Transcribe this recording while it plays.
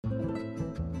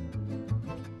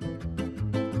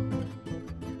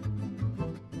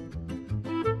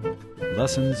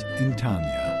Lessons in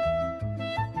Tanya.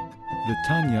 The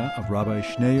Tanya of Rabbi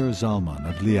Schneur Zalman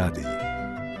of Liadi,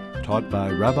 taught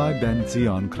by Rabbi Ben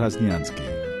Zion Krasniansky.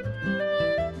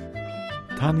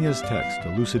 Tanya's text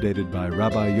elucidated by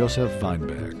Rabbi Yosef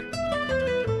Weinberg.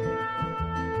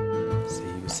 So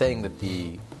he was saying that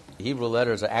the Hebrew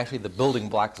letters are actually the building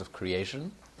blocks of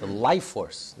creation. The life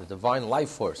force, the divine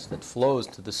life force that flows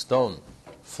to the stone,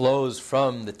 flows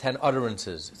from the 10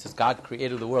 utterances. It says God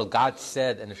created the world. God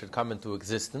said, and it should come into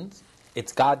existence.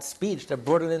 It's God's speech that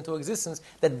brought it into existence,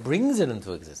 that brings it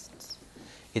into existence.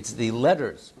 It's the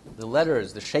letters,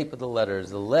 the shape of the letters.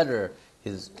 The letter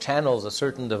channels a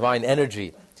certain divine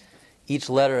energy. Each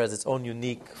letter has its own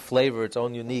unique flavor, its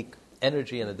own unique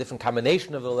energy, and a different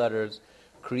combination of the letters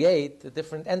create the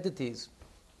different entities.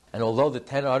 And although the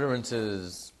 10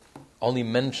 utterances only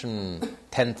mention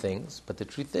 10 things, but the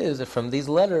truth is that from these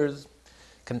letters,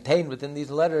 contained within these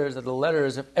letters, are the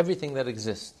letters of everything that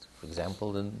exists. For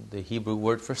example, the Hebrew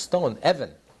word for stone,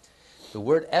 Evan. The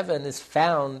word Evan is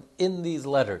found in these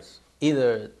letters,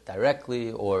 either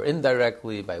directly or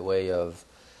indirectly by way of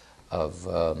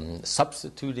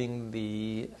substituting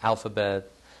the alphabet,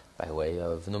 by way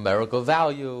of numerical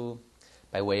value,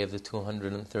 by way of the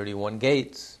 231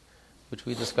 gates, which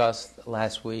we discussed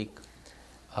last week.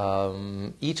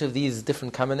 Each of these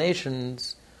different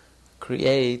combinations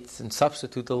create and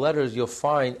substitute the letters. You'll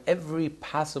find every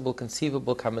possible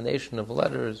conceivable combination of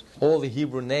letters, all the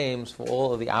Hebrew names for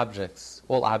all of the objects,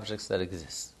 all objects that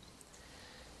exist.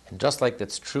 And just like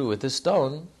that's true with this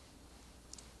stone,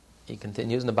 he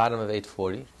continues in the bottom of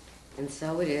 840. And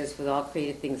so it is with all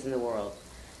created things in the world.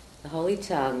 The Holy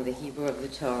Tongue, the Hebrew of the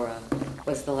Torah,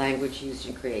 was the language used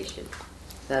in creation.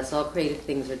 Thus, all created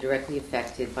things are directly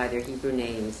affected by their Hebrew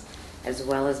names, as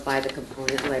well as by the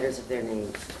component letters of their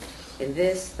names. In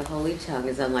this, the Holy Tongue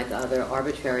is unlike other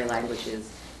arbitrary languages,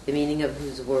 the meaning of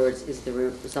whose words is the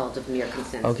result of mere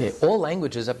consensus. Okay, all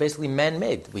languages are basically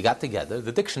man-made. We got together.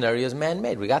 The dictionary is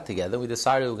man-made. We got together. We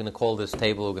decided we're going to call this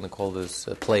table, we're going to call this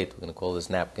plate, we're going to call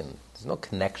this napkin. There's no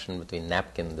connection between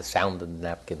napkin, the sound of the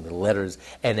napkin, the letters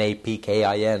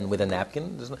N-A-P-K-I-N with a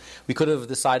napkin. We could have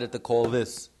decided to call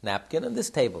this napkin and this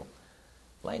table.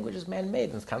 Language is man-made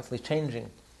and it's constantly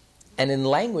changing. And in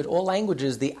language, all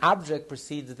languages, the object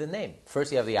precedes the name.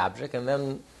 First you have the object, and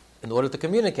then in order to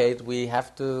communicate, we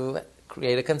have to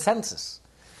create a consensus.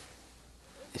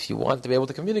 If you want to be able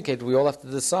to communicate, we all have to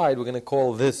decide we're going to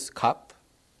call this cup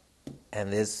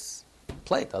and this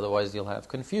plate. Otherwise, you'll have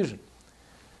confusion.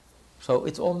 So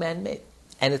it's all man-made.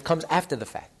 And it comes after the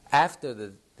fact.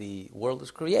 After the world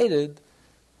is created,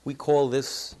 we call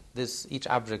this each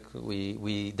object,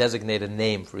 we designate a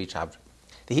name for each object.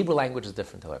 The Hebrew language is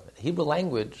different, however. The Hebrew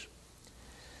language,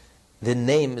 the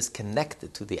name is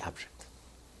connected to the object.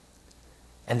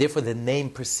 And therefore the name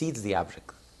precedes the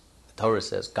object. The Torah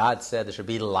says, God said there should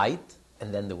be light,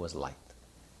 and then there was light.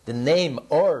 The name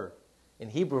Or in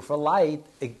Hebrew for light,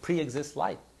 it pre-exists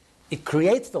light. It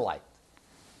creates the light.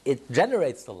 It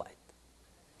generates the light.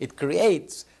 It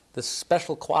creates the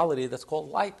special quality that's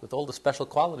called light, with all the special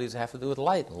qualities that have to do with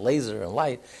light, and laser and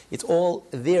light. It's all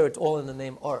there, it's all in the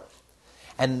name Or.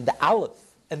 And the Aleph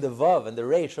and the Vav and the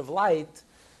Resh of light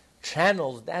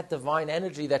channels that divine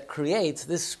energy that creates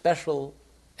this special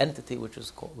entity which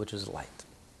is light.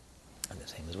 And the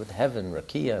same is with heaven,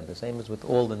 Rakia, and the same is with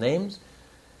all the names.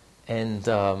 And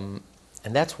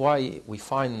that's why we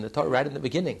find in the Torah, right in the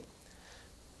beginning,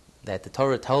 that the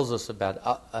Torah tells us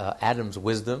about Adam's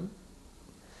wisdom,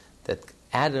 that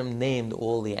Adam named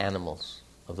all the animals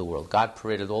of the world. God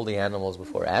created all the animals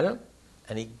before Adam,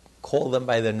 and he called them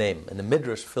by their name. And the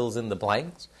Midrash fills in the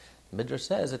blanks. The Midrash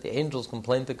says that the angels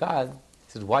complained to God.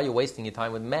 He says, why are you wasting your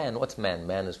time with man? What's man?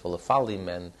 Man is full of folly.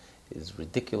 Man is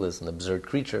ridiculous and absurd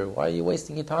creature. Why are you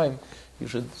wasting your time? You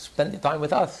should spend your time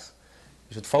with us.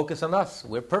 You should focus on us.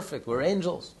 We're perfect. We're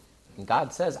angels. And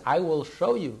God says, I will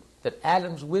show you that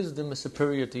Adam's wisdom is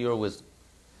superior to your wisdom.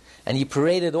 And he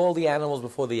paraded all the animals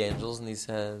before the angels, and he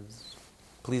says,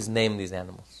 please name these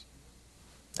animals.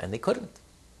 And they couldn't.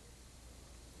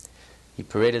 He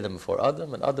paraded them before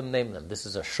Adam, and Adam named them. This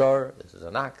is a shor, this is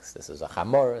an ox, this is a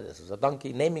chamor, this is a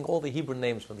donkey, naming all the Hebrew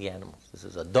names for the animals. This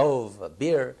is a dove, a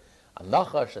bear, a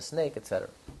nachash, a snake, etc.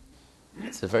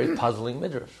 It's a very puzzling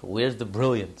midrash. Where's the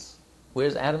brilliance?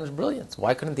 Where's Adam's brilliance?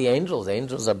 Why couldn't the angels?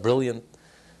 Angels are brilliant,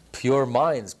 pure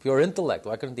minds, pure intellect.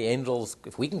 Why couldn't the angels,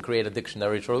 if we can create a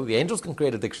dictionary, surely the angels can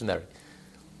create a dictionary.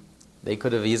 They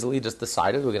could have easily just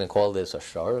decided we're going to call this a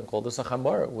shor and call this a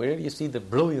chamor. Where do you see the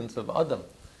brilliance of Adam?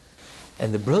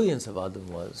 And the brilliance of Adam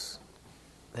was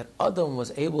that Adam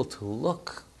was able to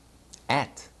look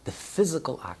at the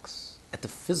physical ox, at the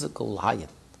physical lion,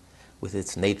 with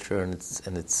its nature and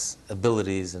its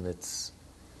abilities and its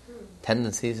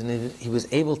tendencies, and he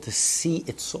was able to see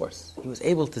its source. He was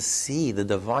able to see the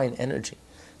divine energy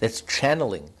that's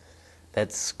channeling,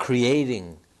 that's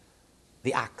creating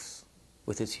the axe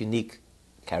with its unique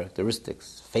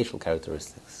characteristics, facial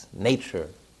characteristics, nature,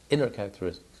 inner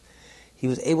characteristics. He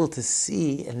was able to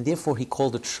see, and therefore he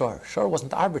called it Shor. Shor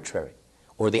wasn't arbitrary,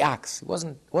 or the axe. It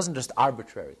wasn't just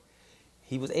arbitrary.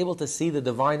 He was able to see the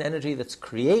divine energy that's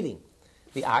creating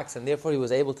the axe, and therefore he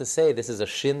was able to say, this is a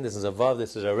Shin, this is a Vav,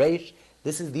 this is a Reish,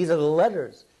 these are the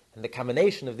letters, and the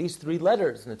combination of these three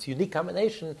letters, and its unique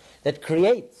combination that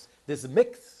creates this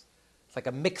mix. It's like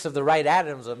a mix of the right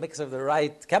atoms, a mix of the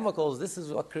right chemicals. This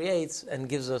is what creates and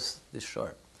gives us this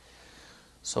Shor.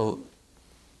 So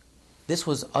this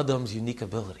was Adam's unique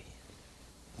ability,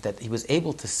 that he was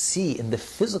able to see in the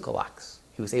physical axe,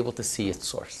 he was able to see its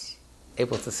source,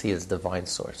 able to see its divine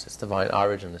source, its divine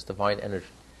origin, its divine energy,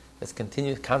 that's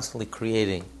constantly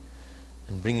creating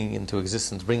and bringing into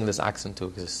existence, bringing this axe into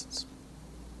existence,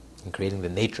 and creating the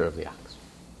nature of the axe.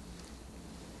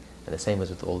 And the same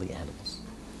as with all the animals.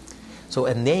 So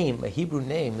a name, a Hebrew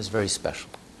name, is very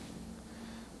special.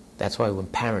 That's why when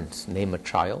parents name a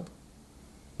child,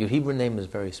 your Hebrew name is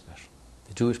very special.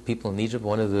 The Jewish people in Egypt,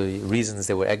 one of the reasons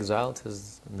they were exiled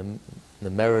is the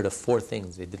merit of 4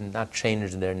 things. They did not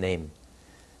change their name.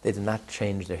 They did not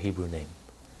change their Hebrew name.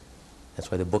 That's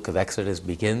why the book of Exodus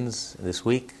begins this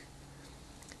week.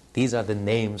 These are the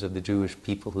names of the Jewish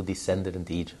people who descended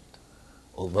into Egypt.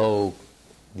 Although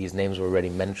these names were already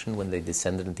mentioned when they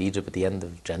descended into Egypt at the end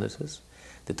of Genesis,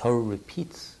 the Torah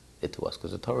repeats it to us,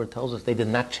 because the Torah tells us they did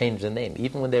not change the name.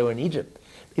 Even when they were in Egypt,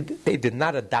 they did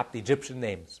not adopt Egyptian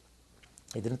names.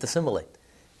 They didn't assimilate.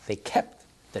 They kept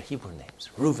their Hebrew names,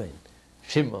 Reuven,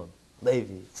 Shimon,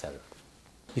 Levi, etc.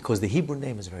 Because the Hebrew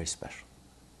name is very special.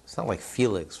 It's not like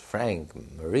Felix, Frank,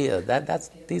 Maria.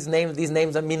 These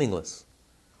names are meaningless.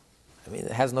 I mean,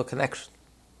 it has no connection.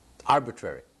 It's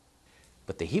arbitrary.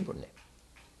 But the Hebrew name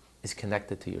is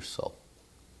connected to your soul.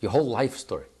 Your whole life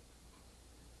story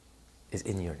is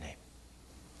in your name.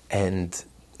 And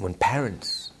when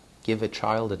parents give a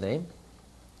child a name,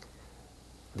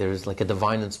 there is like a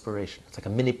divine inspiration. It's like a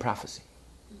mini prophecy.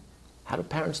 How do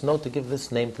parents know to give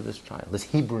this name to this child, this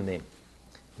Hebrew name?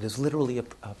 It is literally a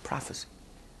prophecy.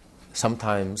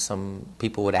 Sometimes some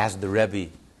people would ask the Rebbe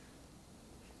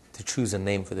to choose a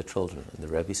name for the children, and the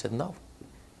Rebbe said, no.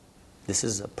 This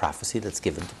is a prophecy that's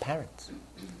given to parents.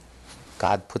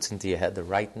 God puts into your head the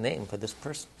right name for this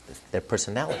person, their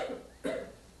personality.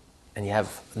 And you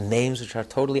have names which are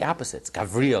totally opposites.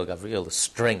 Gavriel is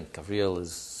strength. Gavriel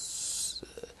is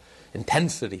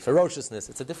intensity, ferociousness.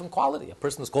 It's a different quality. A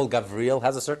person who's called Gavriel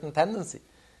has a certain tendency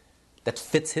that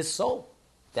fits his soul.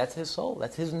 That's his soul.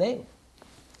 That's his name.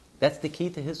 That's the key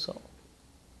to his soul.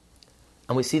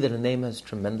 And we see that a name has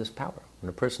tremendous power. When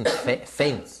a person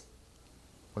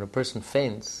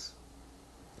faints,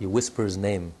 you whisper his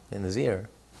name in his ear,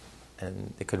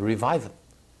 and it could revive him,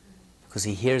 because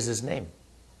he hears his name.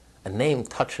 A name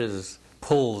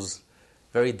pulls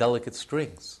very delicate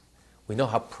strings. We know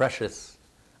how precious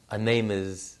a name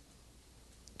is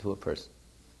to a person.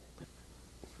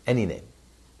 Any name.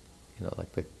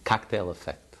 Like the cocktail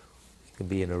effect. You could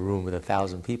be in a room with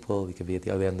 1,000 people, you could be at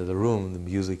the other end of the room, the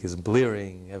music is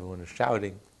blaring, everyone is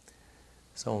shouting.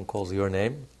 Someone calls your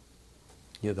name,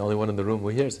 you're the only one in the room who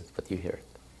hears it, but you hear it.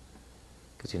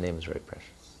 Because your name is very precious.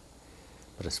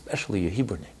 But especially your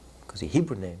Hebrew name, because your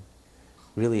Hebrew name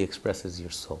really expresses your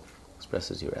soul,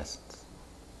 expresses your essence.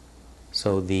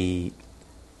 So in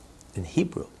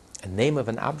Hebrew, a name of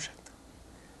an object,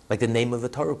 like the name of a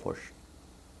Torah portion,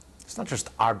 it's not just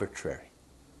arbitrary.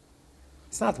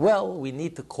 It's not, we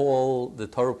need to call the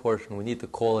Torah portion, we need to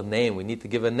call a name, we need to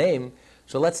give a name,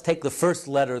 so let's take the first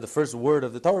letter, the first word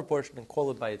of the Torah portion and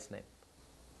call it by its name.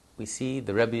 We see,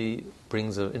 the Rebbe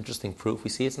brings an interesting proof, we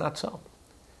see it's not so.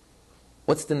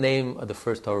 What's the name of the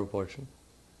first Torah portion?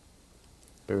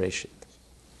 Bereshit.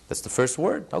 That's the first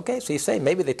word. Okay, so you say,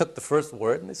 maybe they took the first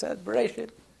word and they said, Bereshit,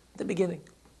 at the beginning.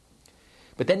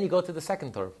 But then you go to the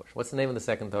second Torah portion. What's the name of the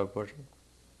second Torah portion?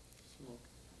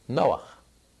 Noah.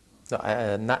 No,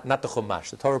 not the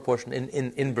Chumash, the Torah portion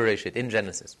in Bereshit, in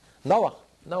Genesis. Noah.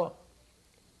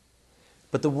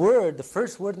 But the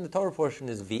first word in the Torah portion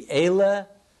is V'ela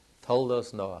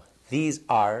Toldos Noah. These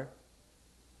are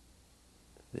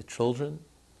the children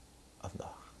of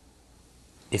Noah.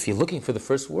 If you're looking for the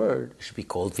first word, it should be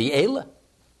called V'ela.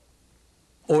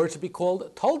 Or it should be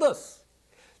called Toldos.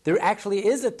 There actually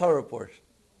is a Torah portion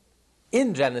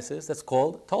in Genesis that's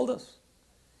called Toldos.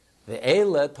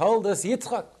 V'ela Toldos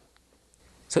Yitzchak.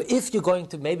 So if you're going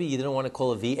to, maybe you don't want to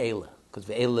call it V'ela, because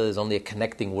Ve'ela is only a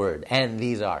connecting word, and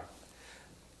these are.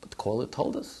 But call it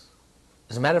told us.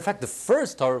 As a matter of fact, the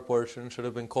first Torah portion should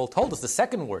have been called told us, the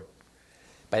second word.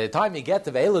 By the time you get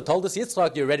to Ve'ela told us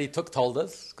Yitzchak, you already took told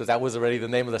us, because that was already the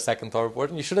name of the second Torah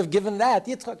portion. You should have given that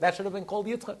Yitzchak. That should have been called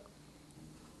Yitzchak.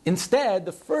 Instead,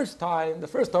 the first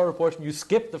Torah portion, you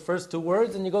skip the first two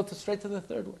words and you go straight to the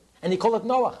third word. And you call it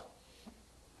Noach.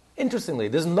 Interestingly,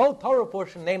 there's no Torah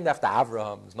portion named after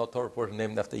Avraham. There's no Torah portion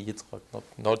named after Yitzchak.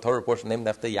 No Torah portion named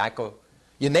after Yaakov.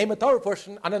 You name a Torah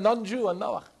portion on a non-Jew, on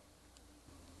Noach.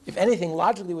 If anything,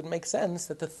 logically would make sense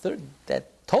that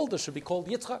that Tolda should be called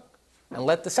Yitzchak, and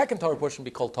let the second Torah portion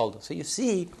be called Tolda. So you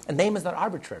see, a name is not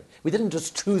arbitrary. We didn't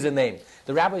just choose a name.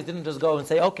 The rabbis didn't just go and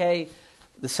say, okay,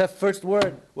 the first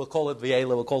word, we'll call it Ve'ela,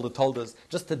 we'll call it Toldas,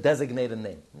 just to designate a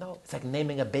name. No, it's like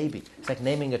naming a baby. It's like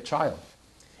naming a child.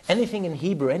 Anything in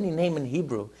Hebrew, any name in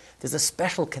Hebrew, there's a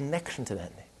special connection to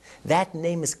that name. That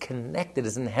name is connected,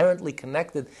 is inherently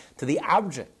connected to the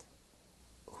object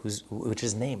which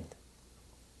is named.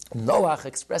 Noach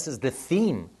expresses the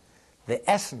theme, the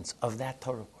essence of that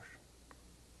Torah portion.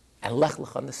 And Lech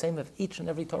Lecha, the same of each and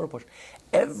every Torah portion.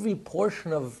 Every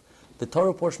portion of the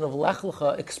Torah portion of Lech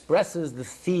Lecha expresses the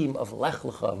theme of Lech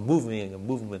Lecha,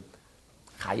 movement.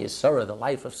 Chayei Sarah, the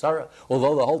life of Sarah.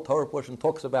 Although the whole Torah portion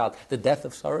talks about the death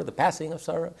of Sarah, the passing of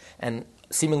Sarah, and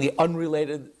seemingly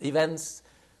unrelated events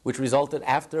which resulted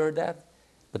after her death,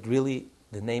 but really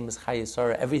the name is Chayei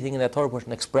Sarah. Everything in that Torah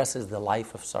portion expresses the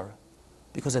life of Sarah.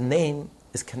 Because a name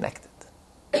is connected.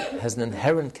 It has an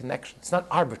inherent connection. It's not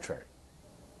arbitrary.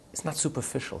 It's not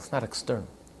superficial. It's not external.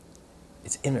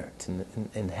 It's inner. It's an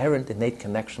inherent, innate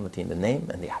connection between the name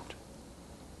and the object.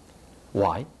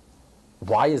 Why?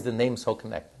 Why is the name so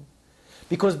connected?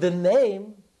 Because the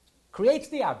name creates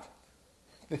the object.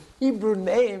 The Hebrew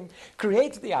name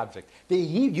creates the object.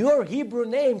 Your Hebrew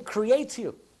name creates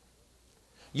you.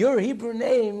 Your Hebrew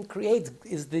name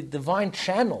is the divine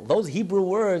channel. Those Hebrew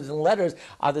words and letters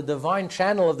are the divine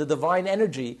channel of the divine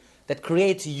energy that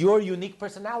creates your unique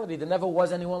personality. There never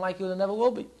was anyone like you, there never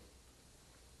will be.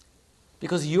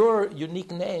 Because your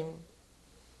unique name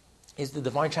is the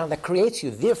divine channel that creates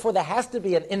you. Therefore, there has to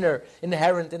be an inner,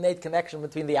 inherent, innate connection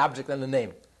between the object and the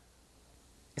name.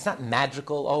 It's not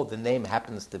magical, the name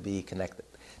happens to be connected.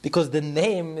 Because the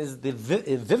name it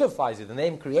vivifies you. The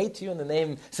name creates you and the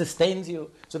name sustains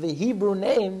you. So the Hebrew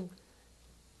name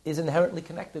is inherently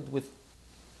connected with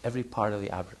every part of the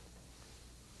object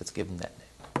that's given that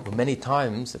name. Well, many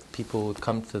times, if people would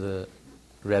come to the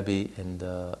Rebbe in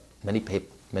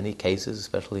many cases,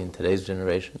 especially in today's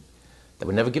generation, they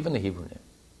were never given a Hebrew name.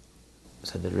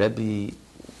 So the Rebbe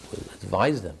would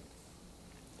advise them.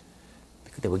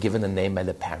 Because they were given a name by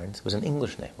their parents. It was an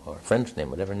English name or a French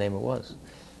name, whatever name it was.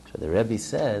 So the Rebbe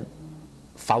said,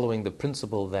 following the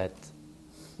principle that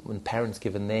when parents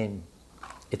give a name,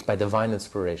 it's by divine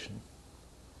inspiration,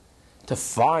 to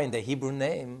find a Hebrew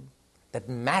name that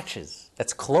matches,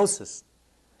 that's closest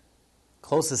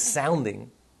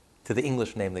sounding to the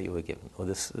English name that you were given, or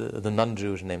the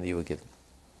non-Jewish name that you were given.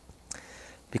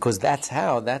 Because that's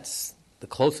the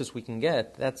closest we can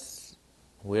get. That's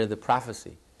where the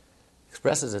prophecy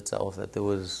expresses itself, that there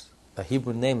was a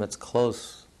Hebrew name that's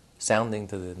close sounding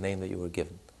to the name that you were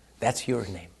given. That's your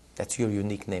name. That's your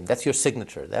unique name. That's your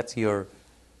signature. That's your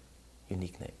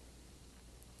unique name.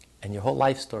 And your whole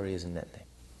life story is in that name.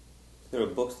 There are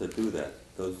books that do that.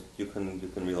 Those you can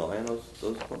rely on those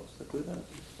books that do that,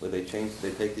 where they take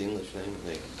the English name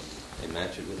and they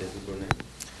match it with the Hebrew name.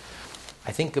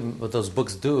 I think what those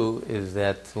books do is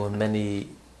that when many,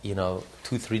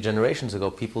 2-3 generations ago,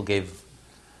 people gave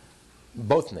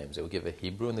both names. They would give a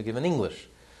Hebrew and they give an English.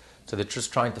 So they're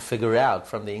just trying to figure out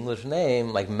from the English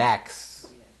name, like Max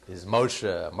is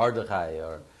Moshe, Mordechai,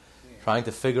 or trying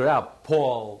to figure out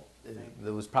Paul.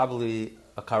 There was probably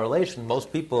a correlation.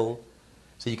 Most people,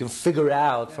 so you can figure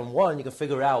out from one, you can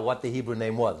figure out what the Hebrew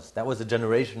name was. That was a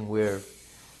generation where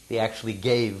they actually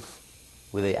gave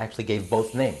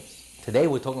both names. Today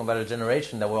we're talking about a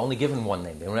generation that were only given one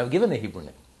name. They were never given a Hebrew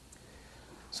name.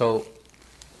 So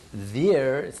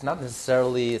it's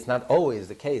not always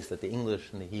the case that the English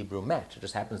and the Hebrew match. It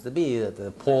just happens to be that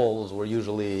the Pauls were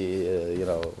usually,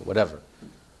 whatever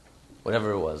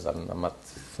it was. I'm not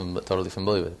totally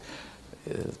familiar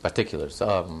with particulars.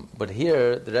 But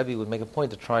here, the Rebbe would make a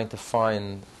point of trying to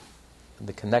find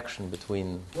the connection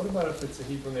between... What about if it's a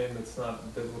Hebrew name that's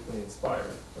not biblically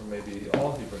inspired? Or maybe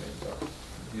all Hebrew names are.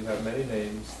 You have many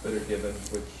names that are given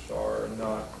which are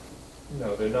not...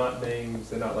 they're not names,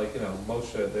 they're not like,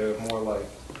 Moshe, they're more like...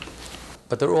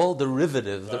 But they're all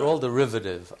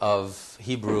derivative of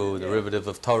Hebrew, derivative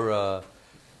of Torah,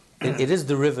 it is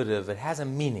derivative. It has a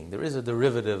meaning. There is a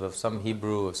derivative of some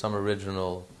Hebrew, of some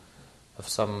original, of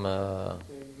some...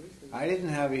 I didn't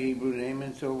have a Hebrew name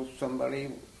until somebody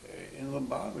in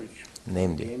Lubavitch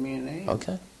named you. gave me a name.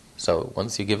 Okay. So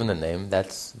once you're given a name,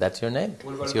 that's your name.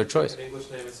 What about It's your if choice. an English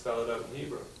name is spelled out in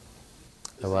Hebrew?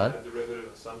 Is A what? that a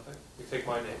derivative of something? You take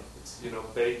my name. It's,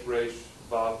 Beit, Resh,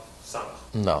 Vav,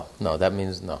 Samach. No, that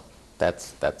means no.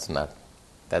 That's not.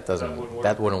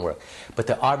 That wouldn't work. But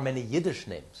there are many Yiddish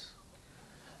names.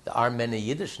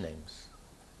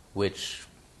 Which,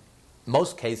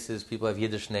 most cases, people have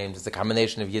Yiddish names. It's a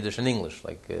combination of Yiddish and English,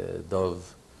 like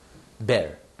Dov,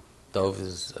 Bear. Dov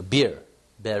is a beer.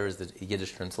 Bear is the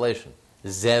Yiddish translation.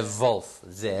 Zev, wolf.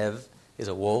 Zev is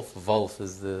a wolf. Wolf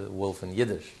is the wolf in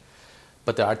Yiddish.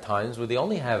 But there are times where they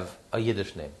only have a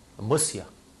Yiddish name, a Musya,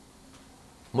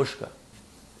 Mushka.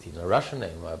 It's even a Russian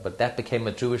name, but that became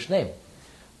a Jewish name.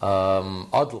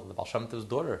 Adl, the Baal Shem Tov's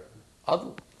daughter.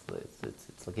 Adl.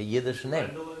 It's like a Yiddish name.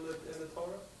 Mendel in the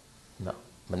Torah? No.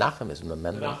 Menachem is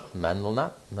Mendel. Menachem. Mendel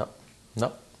not.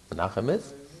 No. Menachem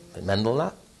is. Mendel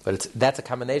not. But that's a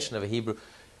combination of Hebrew.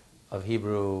 But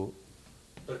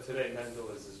today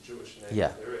Mendel is his Jewish name.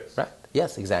 Yeah. There is. Right.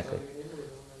 Yes, exactly.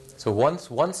 So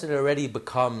once it already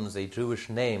becomes a Jewish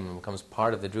name, becomes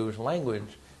part of the Jewish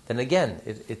language, then again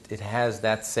it has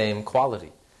that same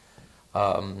quality.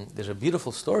 There's a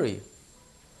beautiful story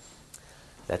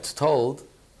that's told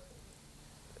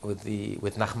with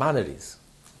Nachmanides.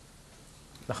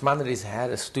 Nachmanides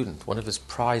had a student, one of his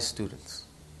prize students,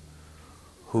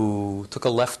 who took a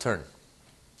left turn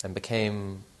and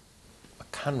became a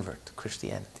convert to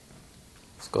Christianity.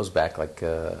 This goes back like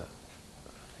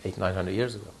 800-900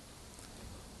 years ago.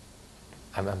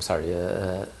 I'm sorry,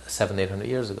 700-800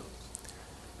 years ago.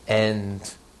 And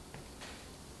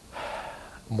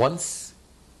once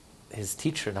his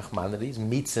teacher, Nachmanides,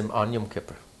 meets him on Yom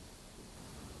Kippur.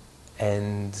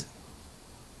 And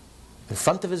in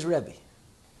front of his Rebbe,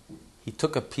 he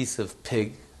took a piece of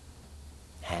pig,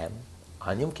 ham,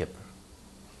 on Yom Kippur,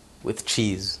 with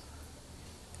cheese,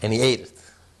 and he ate it.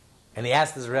 And he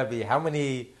asked his Rebbe, how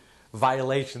many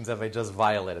violations have I just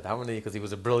violated? How many? Because he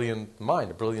was a brilliant mind,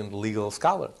 a brilliant legal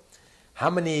scholar. How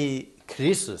many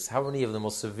krisus, how many of the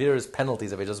most severest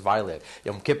penalties have I just violated?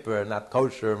 Yom Kippur, not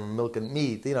kosher, milk and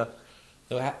meat,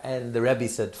 And the Rebbe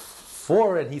said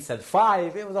 4, and he said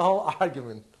 5. It was a whole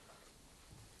argument.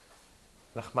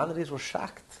 Nachmanides was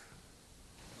shocked.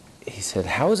 He said,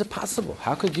 how is it possible?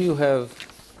 How could you have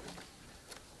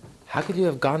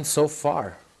gone so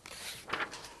far?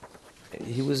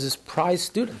 He was his prize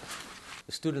student.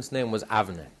 The student's name was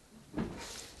Avner.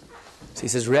 So he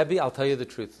says, Rebbe, I'll tell you the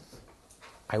truth.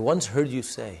 I once heard you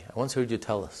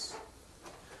tell us,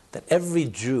 that every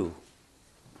Jewish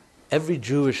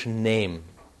name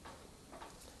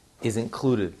is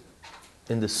included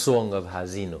in the song of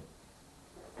Hazinu,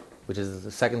 which is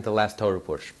the second to last Torah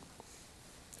portion.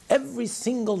 Every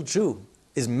single Jew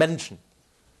is mentioned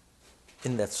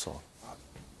in that song.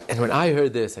 And when I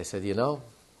heard this, I said,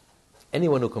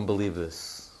 anyone who can believe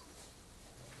this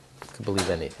can believe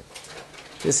anything.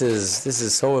 This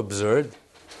is so absurd.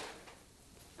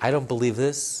 I don't believe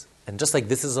this. And just like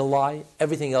this is a lie,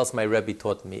 everything else my Rebbe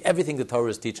taught me, everything the Torah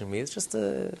is teaching me, it's just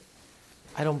I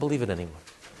don't believe it anymore.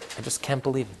 I just can't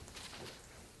believe it.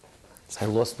 So I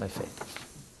lost my faith.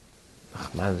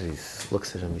 Nachmanides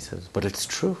looks at him, he says, but it's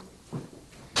true.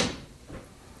 So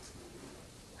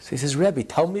he says, Rebbe,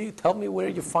 tell me where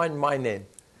you find my name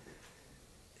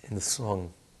in the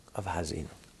song of Hazinu.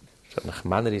 So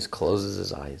Nachmanides closes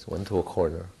his eyes, went to a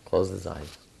corner, closed his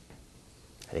eyes,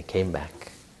 and he came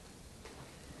back.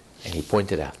 And he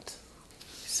pointed out,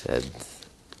 he said,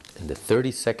 in the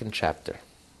 32nd chapter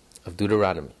of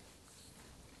Deuteronomy,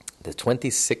 the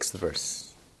 26th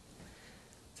verse,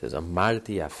 it says,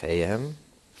 Amarti Afehem,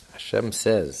 Hashem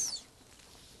says,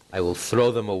 I will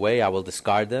throw them away, I will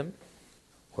discard them,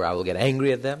 or I will get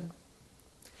angry at them.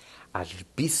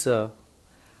 Ashbisa,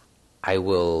 I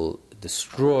will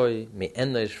destroy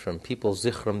me'enesh from people's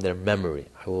zichram, their memory.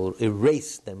 I will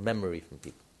erase their memory from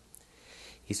people.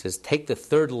 He says, take the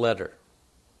third letter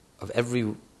of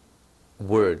every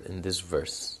word in this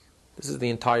verse. This is the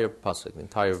entire pasuk, the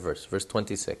entire verse, verse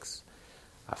 26.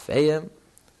 Afeyem,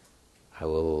 I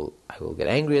will get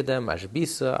angry at them.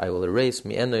 Ashbisa, I will erase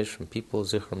me'enesh from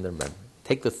people's zichram, their memory.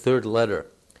 Take the third letter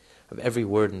of every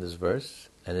word in this verse,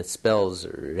 and it spells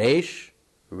Reish,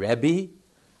 Rebbe,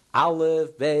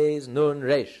 Aleph, Beis, Nun,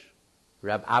 Reish.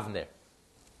 Rab Avner.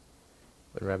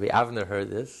 When Rabbi Avner heard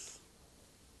this,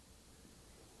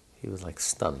 he was like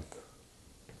stunned.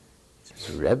 He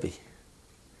says, Rebbe,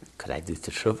 could I do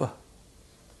teshuvah?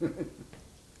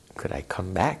 Could I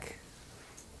come back?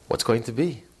 What's going to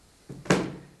be? The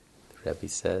Rebbe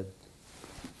said,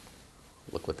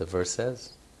 look what the verse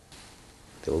says.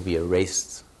 They will be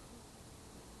erased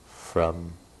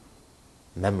from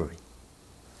memory.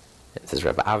 It says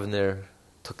Rabbi Avner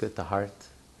took it to heart.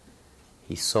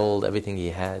 He sold everything he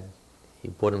had. He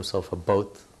bought himself a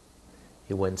boat.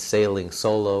 He went sailing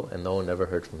solo, and no one ever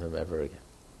heard from him ever again.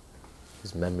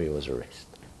 His memory was erased.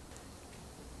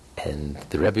 And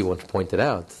the Rebbe once pointed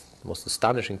out, the most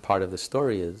astonishing part of the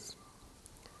story is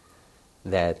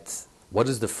that what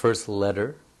is the first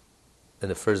letter in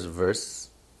the first verse?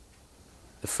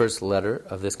 The first letter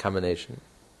of this combination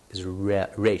is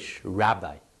Resh,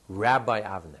 Rabbi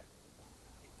Avner.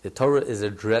 The Torah is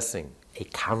addressing a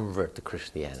convert to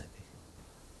Christianity,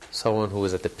 someone who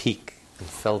was at the peak and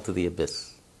fell to the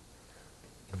abyss.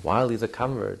 And while he's a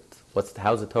convert,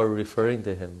 how's the Torah referring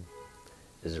to him?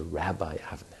 Is Rabbi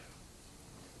Avner.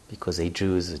 Because a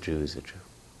Jew is a Jew is a Jew.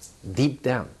 Deep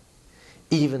down,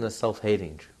 even a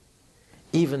self-hating Jew,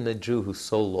 even a Jew who's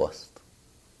so lost,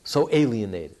 so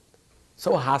alienated,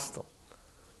 so hostile,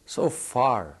 so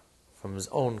far from his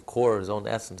own core, his own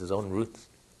essence, his own roots,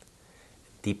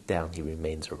 deep down he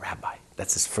remains a rabbi.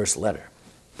 That's his first letter.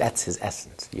 That's his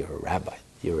essence. You're a rabbi.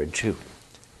 You're a Jew.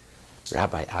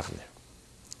 Rabbi Avner.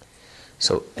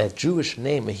 So a Jewish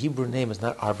name, a Hebrew name, is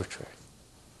not arbitrary.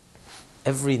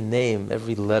 Every name,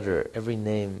 every letter, every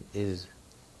name is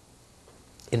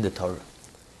in the Torah.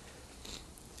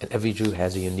 And every Jew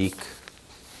has a unique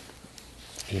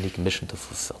mission to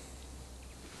fulfill.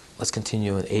 Let's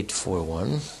continue in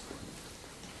 841.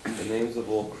 The names of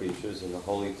all creatures in the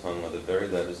holy tongue are the very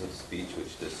letters of speech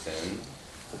which descend,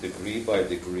 degree by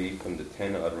degree, from the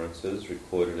 10 utterances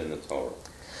recorded in the Torah.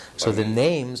 So the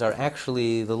names are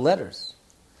actually the letters.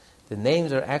 The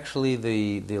names are actually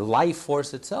the life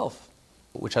force itself,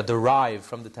 which are derived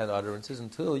from the 10 utterances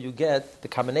until you get the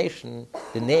combination,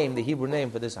 the name, the Hebrew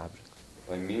name for this object.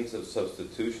 By means of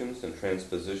substitutions and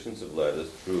transpositions of letters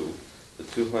through the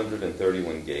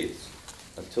 231 gates,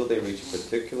 until they reach a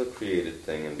particular created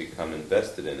thing and become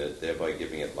invested in it, thereby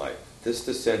giving it life. This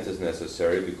descent is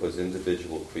necessary because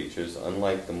individual creatures,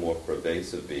 unlike the more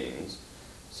pervasive beings,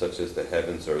 such as the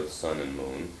heavens, earth, sun, and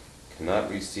moon, cannot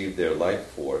receive their life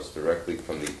force directly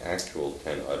from the actual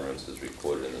 10 utterances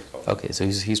recorded in the Torah. Okay, so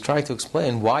he's trying to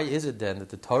explain why is it then that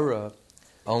the Torah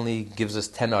only gives us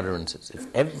 10 utterances. If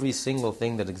every single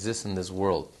thing that exists in this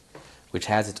world, which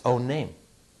has its own name,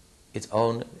 its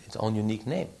own unique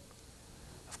name.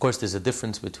 Of course, there's a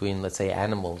difference between, let's say,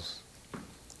 animals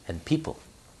and people.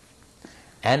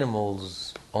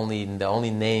 Animals, the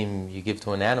only name you give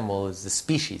to an animal is the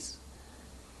species.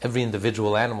 Every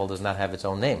individual animal does not have its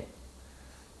own name.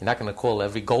 You're not going to call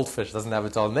every goldfish doesn't have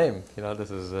its own name. You know,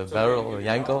 this is a Beryl or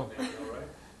Yanko.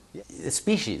 The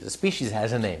species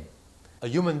has a name. A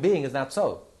human being is not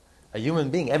so. Every human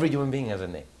being has a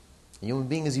name. A human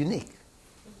being is unique.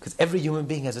 Because every human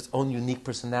being has its own unique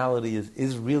personality,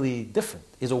 is really different,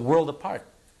 is a world apart.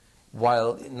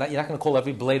 While you're not going to call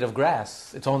every blade of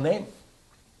grass its own name.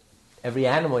 Every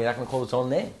animal, you're not going to call its own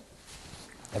name.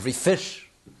 Every fish,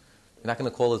 you're not going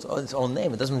to call its own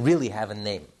name. It doesn't really have a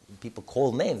name. People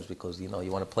call names because, you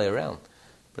want to play around.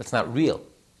 But it's not real.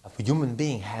 A human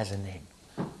being has a name.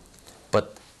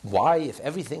 But why, if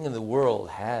everything in the world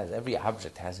every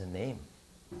object has a name,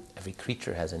 every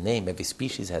creature has a name, every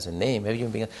species has a name, every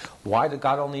human being, why did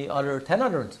God only utter 10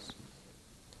 utterances?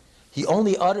 He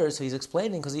only utters, so he's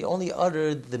explaining, because he only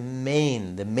uttered the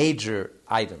major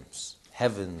items,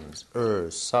 heavens,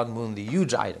 earth, sun, moon, the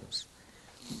huge items,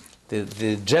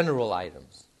 the general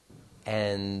items.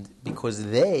 And because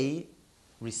they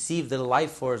receive the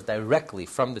life force directly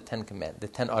from the 10 commands, the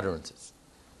 10 utterances,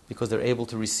 because they're able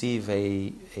to receive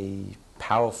a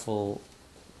powerful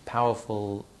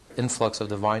influx of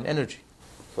divine energy.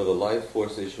 For the life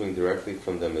force issuing directly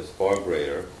from them is far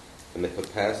greater than the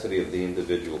capacity of the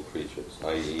individual creatures,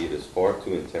 i.e. it is far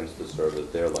too intense to serve as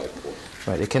their life force.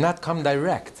 Right, it cannot come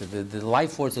direct. The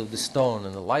life force of the stone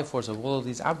and the life force of all of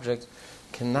these objects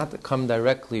cannot come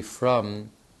directly from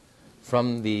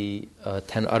the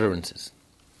 10 utterances,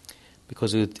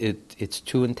 because it's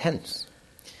too intense.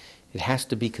 It has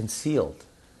to be concealed.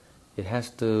 It has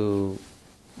to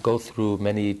go through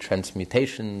many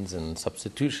transmutations and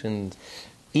substitutions.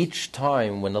 Each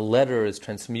time when a letter is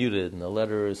transmuted and a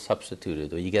letter is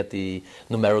substituted, or you get the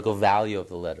numerical value of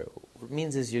the letter, what it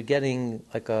means is you're getting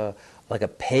like a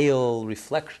pale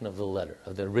reflection of the letter,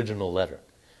 of the original letter.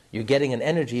 You're getting an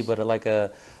energy, but like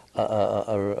a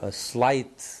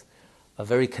slight, a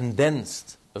very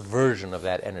condensed version of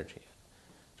that energy.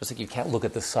 Just like you can't look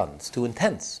at the sun, it's too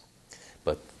intense.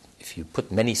 But if you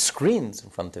put many screens in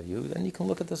front of you, then you can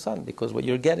look at the sun, because what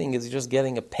you're getting is you're just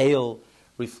getting a pale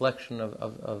reflection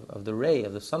of the ray,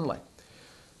 of the sunlight.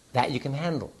 That you can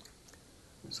handle.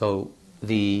 So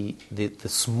the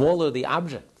smaller the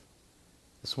object,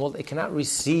 the smaller, it cannot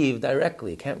receive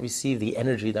directly. It can't receive the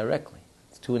energy directly.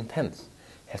 It's too intense.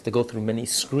 It has to go through many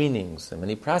screenings and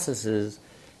many processes,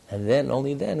 and then,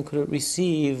 only then, could it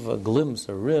receive a glimpse,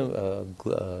 a rim,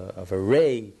 of a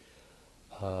ray,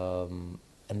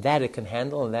 and that it can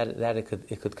handle, and that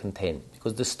it could contain.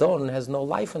 Because the stone has no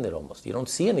life in it almost. You don't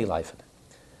see any life in it.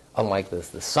 Unlike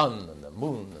the sun and the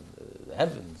moon and the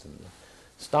heavens and the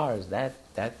stars, that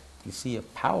you see a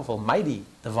powerful, mighty,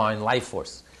 divine life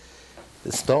force.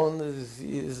 The stone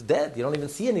is dead. You don't even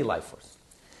see any life force.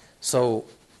 So,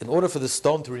 in order for the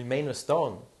stone to remain a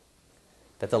stone,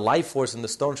 that the life force in the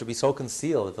stone should be so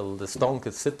concealed that the stone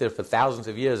could sit there for thousands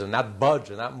of years and not budge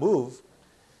and not move,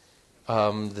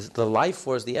 the life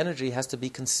force, the energy, has to be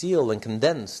concealed and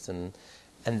condensed. And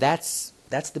that's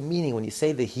the meaning. When you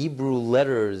say the Hebrew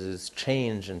letters is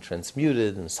changed and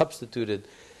transmuted and substituted,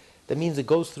 that means it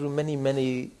goes through many,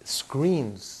 many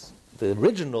screens. The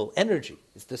original energy,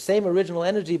 it's the same original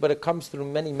energy, but it comes through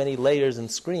many, many layers and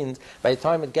screens. By the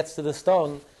time it gets to the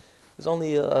stone, there's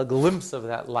only a glimpse of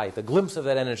that light, a glimpse of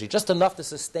that energy, just enough to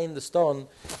sustain the stone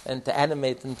and to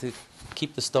animate and to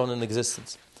keep the stone in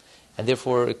existence. And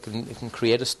therefore it can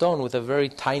create a stone with a very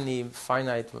tiny,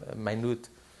 finite, minute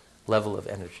level of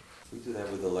energy. We do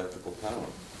that with electrical power.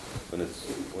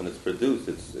 When it's produced,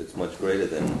 it's much greater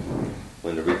than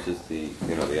when it reaches the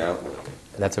outlet.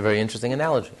 That's a very interesting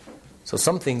analogy. So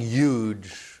something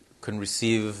huge can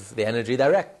receive the energy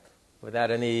direct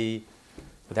without any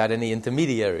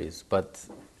intermediaries. But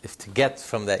if to get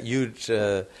from that huge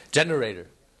generator,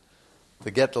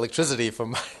 to get electricity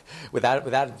from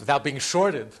without being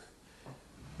shorted,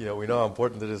 we know how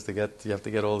important it is to get. You have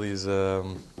to get all these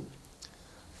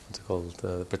what's it called?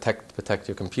 Protect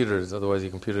your computers. Otherwise,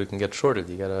 your computer can get shorted.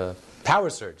 You get a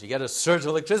power surge. You get a surge of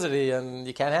electricity, and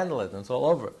you can't handle it, and it's all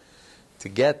over. To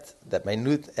get that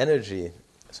minute energy,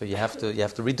 so you have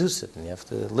to reduce it and you have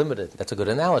to limit it. That's a good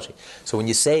analogy. So when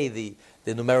you say the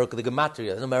numerical, the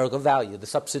gematria, the numerical value, the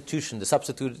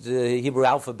substituted Hebrew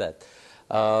alphabet,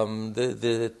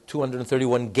 the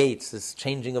 231 gates, this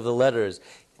changing of the letters,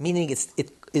 meaning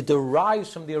it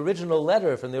derives from the original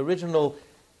letter, from the original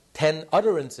 10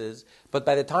 utterances, but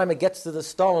by the time it gets to the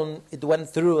stone, it went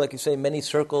through, like you say, many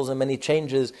circles and many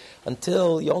changes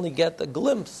until you only get a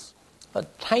glimpse, a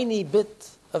tiny bit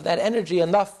of that energy,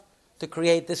 enough to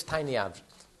create this tiny object.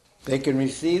 They can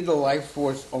receive the life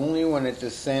force only when it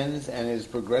descends and is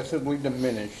progressively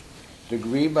diminished,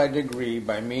 degree by degree,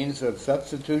 by means of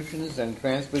substitutions and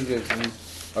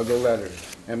transpositions of the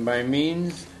letters, and by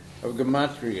means of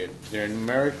gematria, their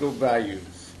numerical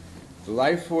values. The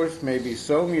life force may be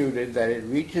so muted that it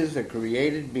reaches a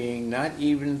created being not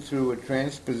even through a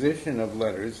transposition of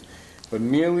letters, but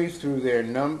merely through their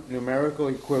numerical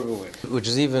equivalent. Which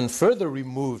is even further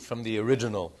removed from the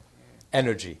original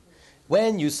energy.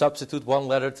 When you substitute one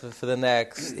letter for the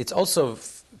next, it's also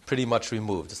pretty much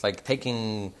removed. It's like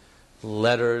taking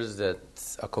letters that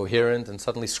are coherent and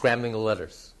suddenly scrambling the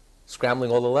letters.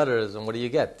 Scrambling all the letters, and what do you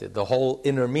get? The whole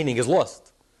inner meaning is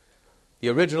lost. The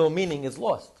original meaning is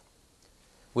lost.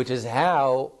 Which is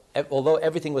how, although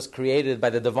everything was created by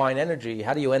the divine energy,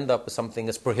 how do you end up with something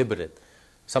that's prohibited?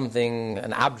 Something,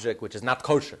 an object which is not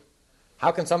kosher.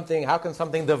 How can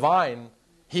something divine,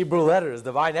 Hebrew letters,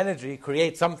 divine energy,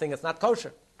 create something that's not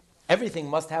kosher? Everything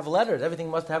must have letters. Everything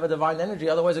must have a divine energy.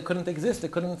 Otherwise it couldn't exist.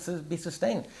 It couldn't be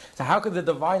sustained. So how could the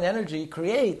divine energy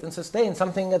create and sustain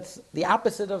something that's the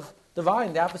opposite of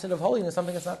divine, the opposite of holiness,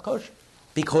 something that's not kosher?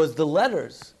 Because the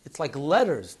letters, it's like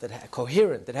letters that are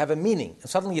coherent, that have a meaning. And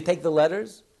suddenly you take the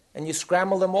letters and you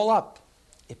scramble them all up.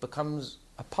 It becomes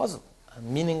a puzzle, a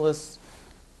meaningless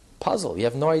puzzle. You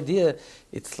have no idea.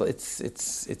 It's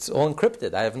all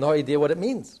encrypted. I have no idea what it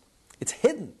means. It's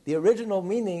hidden. The original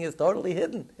meaning is totally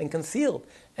hidden and concealed,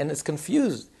 and it's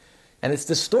confused, and it's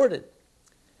distorted.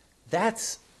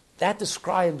 That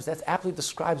aptly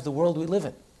describes the world we live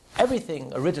in.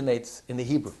 Everything originates in the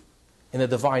Hebrew, in the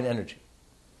divine energy.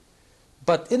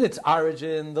 But in its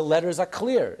origin, the letters are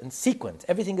clear, in sequence.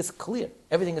 Everything is clear.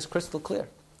 Everything is crystal clear.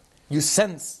 You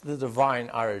sense the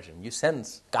divine origin. You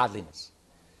sense godliness.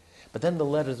 But then the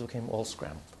letters became all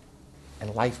scrambled.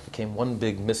 And life became one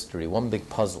big mystery, one big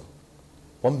puzzle,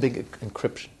 one big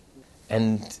encryption.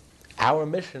 And our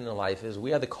mission in life is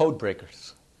we are the code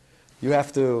breakers. You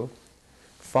have to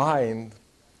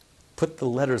put the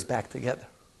letters back together.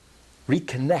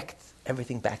 Reconnect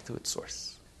everything back to its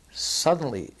source.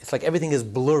 Suddenly, it's like everything is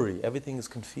blurry, everything is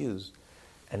confused,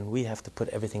 and we have to put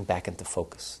everything back into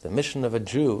focus. The mission of a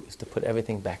Jew is to put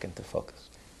everything back into focus.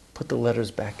 put the letters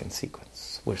back in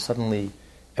sequence, where suddenly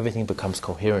everything becomes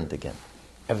coherent again.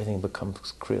 Everything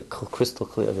becomes crystal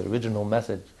clear. The original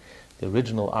message, the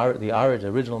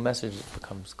original message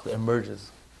becomes clear,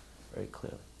 emerges very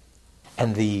clearly.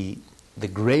 And the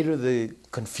greater the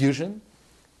confusion,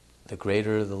 the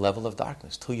greater the level of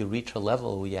darkness, till you reach a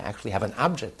level where you actually have an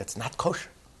object that's not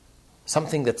kosher.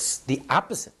 Something that's the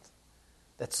opposite,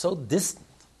 that's so distant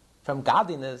from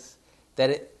godliness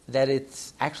that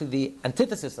it's actually the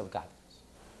antithesis of godliness,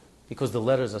 because the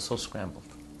letters are so scrambled.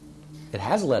 It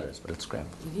has letters, but it's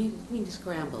scrambled. What do you mean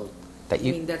scrambled? That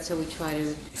you, I mean, that's how we try to...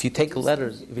 If you take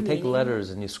letters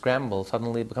and you scramble,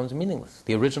 suddenly it becomes meaningless.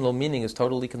 The original meaning is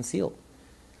totally concealed.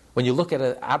 When you look at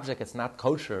an object that's not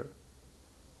kosher,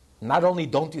 not only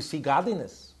don't you see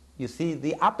godliness, you see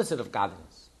the opposite of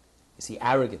godliness. You see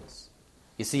arrogance.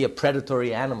 You see a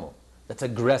predatory animal that's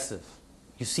aggressive.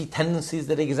 You see tendencies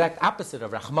that are the exact opposite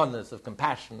of rahmanas, of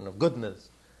compassion, of goodness.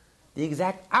 The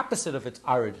exact opposite of its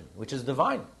origin, which is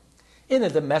divine. In a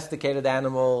domesticated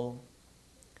animal,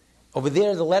 over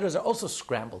there the letters are also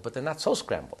scrambled, but they're not so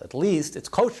scrambled. At least it's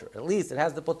kosher. At least it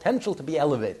has the potential to be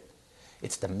elevated.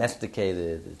 It's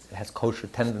domesticated. It has kosher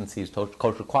tendencies,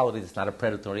 kosher qualities. It's not a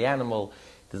predatory animal.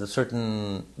 There's a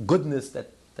certain goodness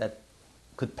that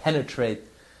could penetrate,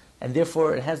 and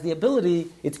therefore it has the ability.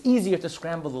 It's easier to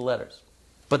scramble the letters.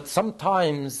 But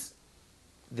sometimes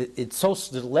the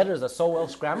letters are so well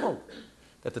scrambled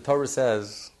that the Torah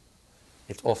says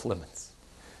it's off limits.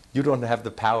 You don't have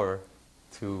the power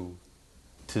to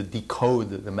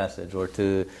decode the message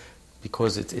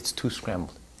because it's too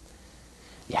scrambled.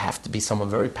 You have to be someone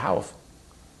very powerful.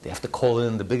 They have to call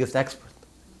in the biggest expert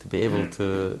to be able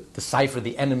to decipher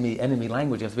the enemy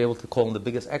language. You have to be able to call in the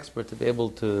biggest expert to be able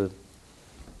to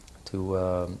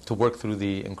work through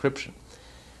the encryption.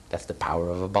 That's the power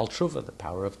of a Baal Tshuva, the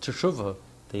power of Teshuvah.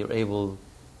 They are able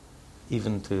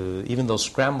even those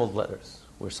scrambled letters,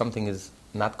 where something is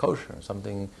not kosher,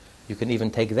 something, you can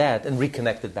even take that and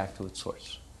reconnect it back to its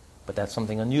source. But that's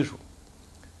something unusual.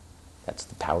 That's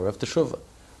the power of Teshuvah.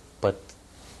 But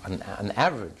on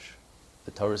average,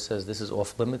 the Torah says this is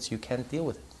off limits, you can't deal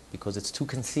with it, because it's too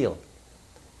concealed.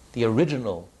 The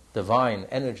original divine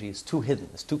energy is too hidden,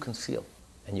 it's too concealed,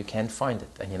 and you can't find it,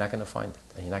 and you're not going to find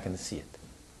it, and you're not going to see it.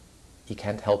 You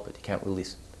can't help it, you can't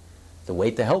release it. The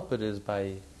way to help it is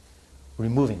by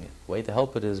removing it. The way to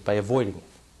help it is by avoiding it.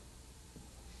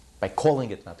 By calling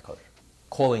it not kosher.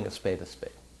 Calling a spade,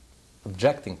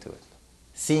 objecting to it.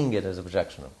 Seeing it as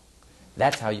objectionable.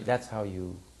 That's how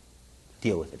you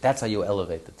deal with it. That's how you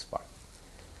elevate its spark.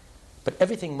 But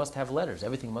everything must have letters.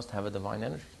 Everything must have a divine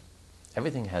energy.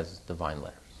 Everything has divine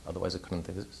letters. Otherwise it couldn't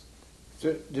exist.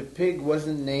 So the pig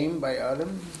wasn't named by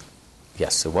Adam?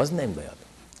 Yes, it was named by Adam.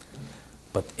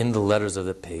 But in the letters of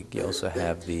the pig, you also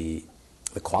have the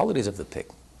qualities of the pig,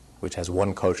 which has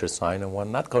one kosher sign and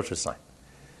one not kosher sign.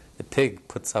 The pig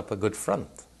puts up a good front.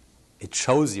 It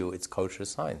shows you its kosher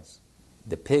signs.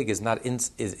 The pig is not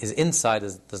his inside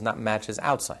does not match his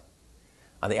outside.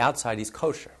 On the outside, he's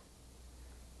kosher.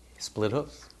 Split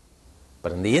hoof.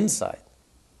 But on the inside,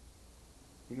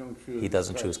 he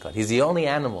doesn't choose God. He's the only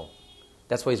animal.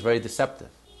 That's why he's very deceptive.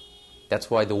 That's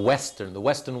why the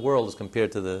Western world is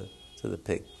compared to the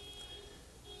pig.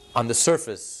 On the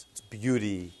surface, it's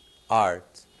beauty,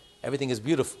 art, everything is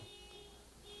beautiful.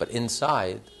 But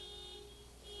inside,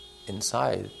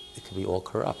 it can be all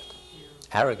corrupt,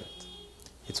 arrogant.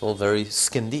 It's all very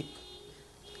skin deep.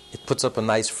 It puts up a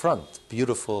nice front,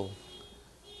 beautiful,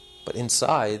 but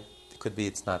inside it could be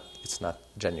it's not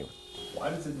genuine. Why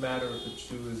does it matter if it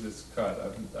chews its cud?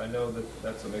 I know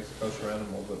that's what makes a kosher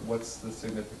animal, but what's the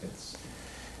significance?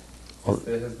 Well,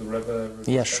 has the Rebbe...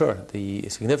 Yeah, sure. The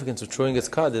significance of chewing its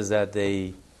cud is that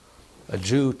a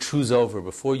Jew chews over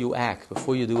before you act,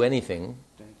 before you do anything.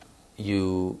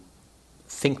 You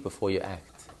think before you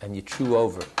act, and you chew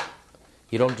over.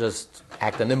 You don't just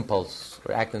act on impulse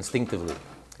or act instinctively.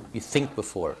 You think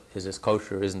before: is this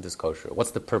kosher? Isn't this kosher?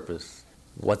 What's the purpose?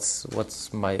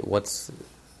 What's my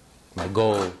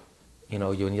goal?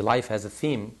 When your life has a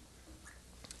theme,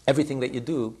 everything that you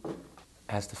do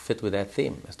has to fit with that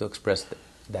theme, has to express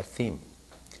that theme.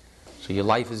 So your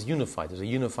life is unified. There's a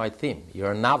unified theme.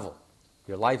 You're a novel.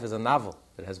 Your life is a novel.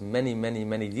 It has many, many,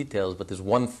 many details, but there's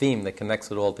one theme that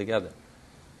connects it all together.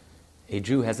 A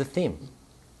Jew has a theme.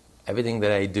 Everything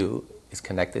that I do is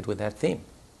connected with that theme.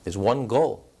 There's one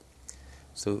goal.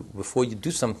 So before you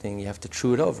do something, you have to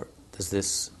chew it over. Does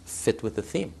this fit with the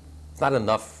theme? It's not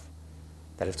enough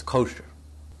that it's kosher.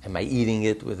 Am I eating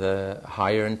it with a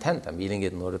higher intent? I'm eating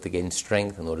it in order to gain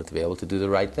strength, in order to be able to do the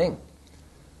right thing.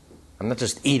 I'm not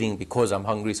just eating because I'm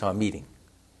hungry, so I'm eating,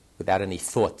 without any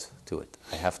thought to it.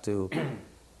 I have to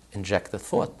inject a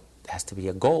thought. There has to be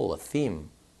a goal, a theme,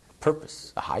 a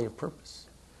purpose, a higher purpose.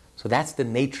 So that's the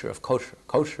nature of kosher.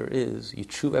 Kosher is you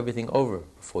chew everything over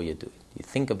before you do it. You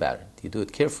think about it. You do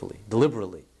it carefully,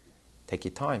 deliberately. Take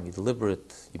your time. You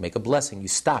deliberate. You make a blessing. You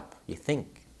stop. You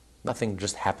think. Nothing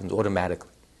just happens automatically.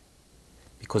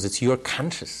 Because it's your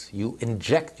conscious. You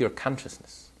inject your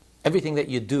consciousness. Everything that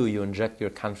you do, you inject your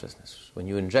consciousness. When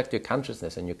you inject your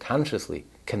consciousness and you consciously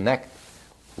connect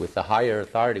with the higher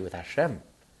authority, with Hashem,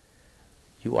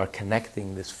 you are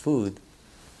connecting this food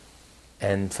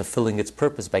and fulfilling its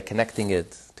purpose by connecting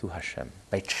it to Hashem,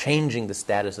 by changing the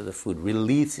status of the food,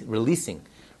 releasing,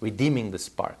 redeeming the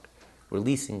spark,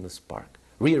 releasing the spark,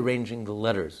 rearranging the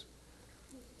letters.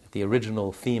 The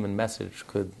original theme and message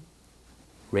could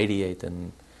radiate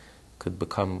and could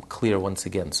become clear once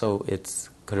again. So it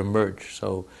could emerge.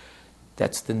 So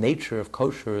that's the nature of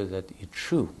kosher, that you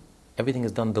chew. Everything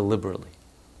is done deliberately.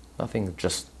 Nothing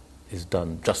just is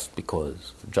done just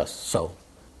because, just so.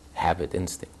 Habit,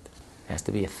 instinct. It has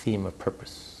to be a theme, a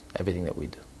purpose, everything that we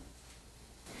do.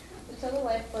 The total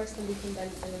life force can be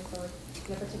condensed and enclosed,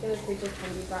 and a particular creature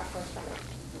can be brought forth from it.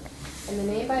 And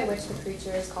the name by which the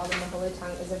creature is called in the Holy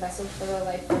Tongue is a vessel for the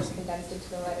life force condensed into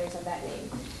the letters of that name,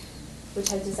 which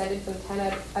has descended from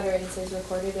 10 utterances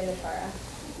recorded in the Torah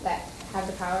that have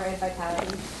the power and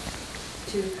vitality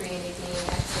to create a being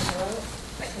ex nihilo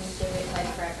and give it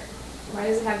life forever. Why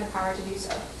does it have the power to do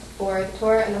so? For the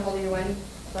Torah and the Holy One,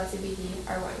 blessed be He,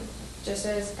 are one. Just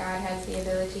as God has the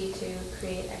ability to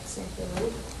create ex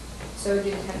nihilo, so do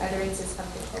the 10 utterances of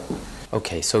the Torah.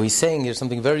 Okay, so he's saying here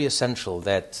something very essential,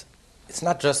 that it's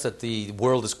not just that the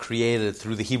world is created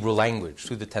through the Hebrew language,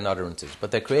 through the 10 utterances,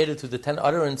 but they're created through the 10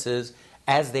 utterances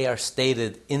as they are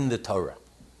stated in the Torah.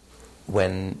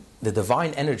 When the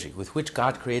divine energy with which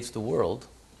God creates the world,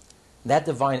 that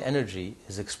divine energy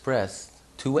is expressed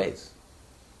two ways.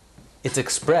 It's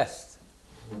expressed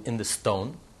in the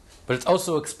stone, but it's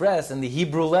also expressed in the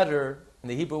Hebrew letter, in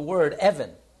the Hebrew word,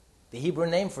 Evan, the Hebrew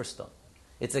name for stone.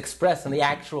 It's expressed in the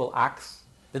actual ox.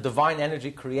 The divine energy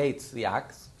creates the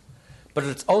ox. But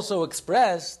it's also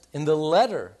expressed in the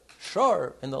letter,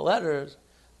 Shor, in the letters,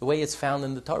 the way it's found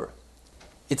in the Torah.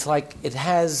 It's like it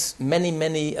has many,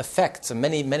 many effects and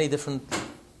many, many different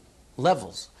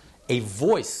levels. A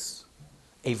voice,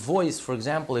 for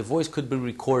example, a voice could be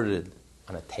recorded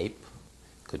on a tape,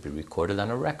 could be recorded on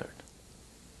a record,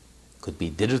 could be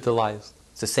digitalized.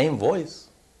 It's the same voice,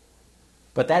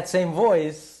 but that same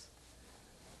voice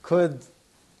could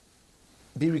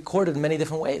be recorded in many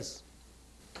different ways.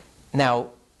 Now,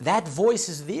 that voice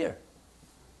is there.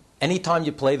 Anytime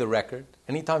you play the record,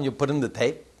 anytime you put in the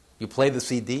tape, you play the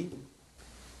CD,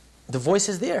 the voice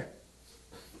is there.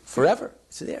 Forever,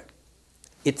 it's there.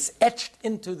 It's etched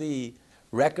into the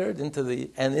record,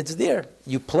 and it's there.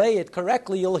 You play it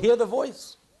correctly, you'll hear the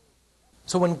voice.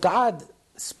 So when God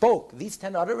spoke these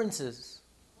 10 utterances,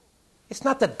 it's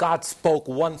not that God spoke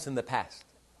once in the past.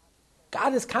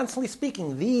 God is constantly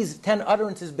speaking. These 10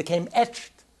 utterances became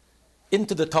etched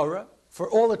into the Torah for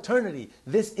all eternity.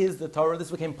 This is the Torah.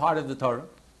 This became part of the Torah.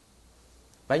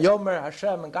 Vayomer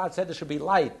Hashem, and God said there should be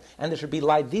light, and there should be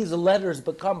light. These letters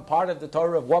become part of the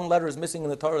Torah. If one letter is missing in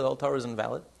the Torah, the whole Torah is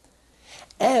invalid.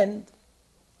 And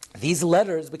these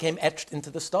letters became etched into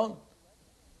the stone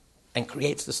and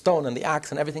creates the stone and the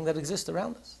ox and everything that exists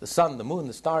around us. The sun, the moon,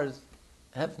 the stars,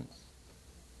 the heavens,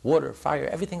 water, fire,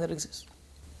 everything that exists.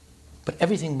 But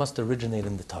everything must originate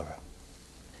in the Torah,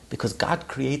 because God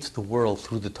creates the world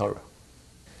through the Torah.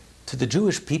 To the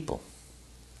Jewish people,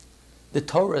 the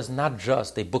Torah is not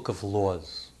just a book of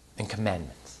laws and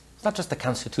commandments. It's not just a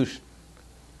constitution.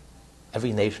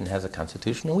 Every nation has a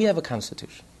constitution, and we have a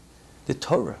constitution. The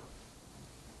Torah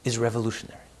is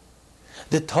revolutionary.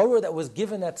 The Torah that was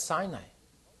given at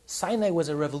Sinai was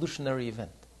a revolutionary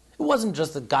event. It wasn't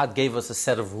just that God gave us a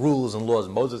set of rules and laws.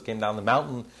 Moses came down the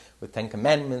mountain with 10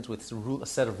 commandments, with a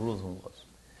set of rules and laws.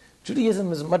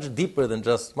 Judaism is much deeper than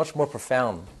just, much more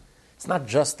profound. It's not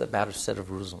just about a set of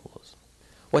rules and laws.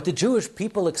 What the Jewish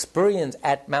people experienced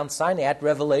at Mount Sinai, at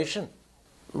Revelation,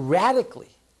 radically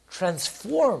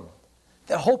transformed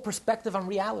their whole perspective on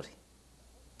reality.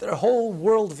 Their whole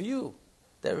worldview,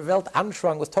 their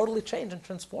Weltanschauung was totally changed and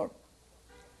transformed.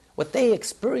 What they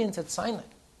experienced at Sinai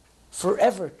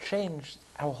forever changed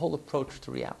our whole approach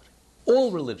to reality.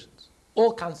 All religions,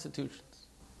 all constitutions,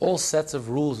 all sets of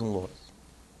rules and laws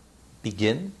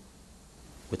begin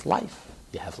with life.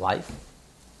 You have life,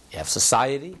 you have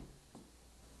society,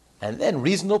 and then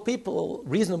reasonable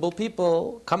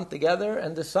people come together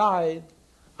and decide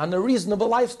on a reasonable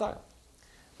lifestyle.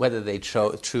 Whether they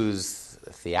choose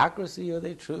theocracy, or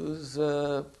they choose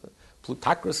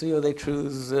plutocracy, or they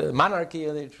choose monarchy,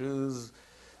 or they choose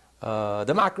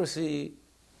democracy,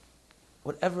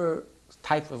 whatever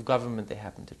type of government they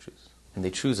happen to choose. And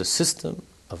they choose a system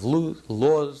of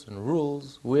laws and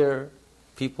rules where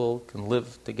people can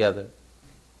live together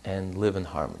and live in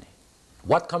harmony.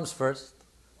 What comes first?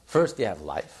 First you have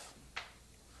life.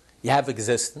 You have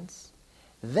existence.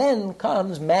 Then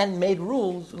comes man-made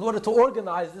rules in order to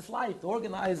organize this life, to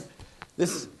organize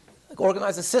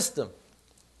a system.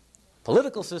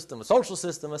 Political system, a social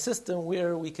system, a system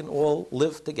where we can all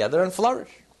live together and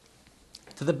flourish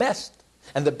to the best.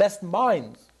 And the best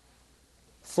minds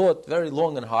thought very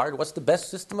long and hard, what's the best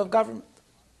system of government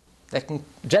that can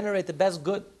generate the best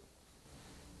good?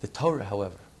 The Torah,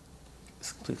 however,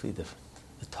 is completely different.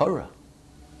 The Torah,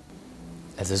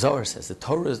 as the Zohar says, the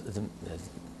Torah is as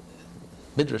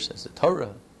Midrash says, the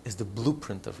Torah is the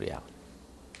blueprint of reality.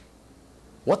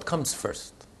 What comes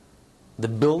first? The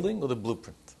building or the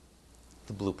blueprint?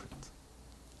 The blueprint.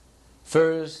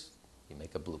 First, you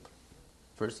make a blueprint.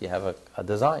 First, you have a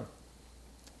design.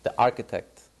 The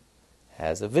architect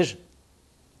has a vision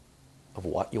of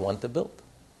what you want to build.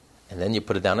 And then you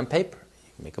put it down on paper.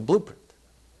 You make a blueprint.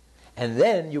 And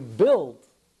then you build.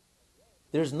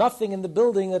 There's nothing in the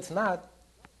building that's not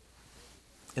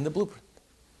in the blueprint.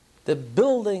 The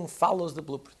building follows the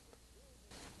blueprint.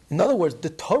 In other words,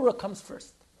 the Torah comes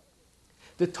first.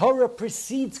 The Torah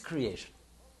precedes creation.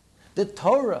 The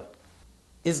Torah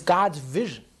is God's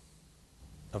vision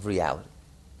of reality.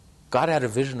 God had a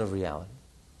vision of reality.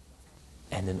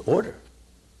 And in order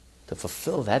to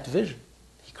fulfill that vision,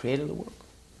 He created the world.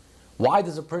 Why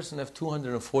does a person have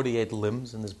 248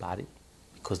 limbs in his body?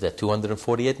 Because there are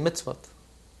 248 mitzvot.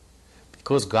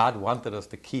 Because God wanted us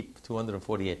to keep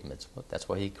 248 mitzvot. That's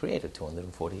why He created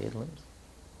 248 limbs.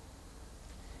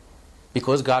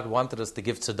 Because God wanted us to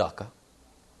give tzedakah.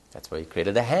 That's why He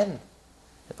created a hand.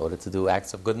 In order to do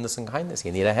acts of goodness and kindness,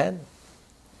 you need a hand.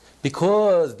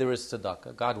 Because there is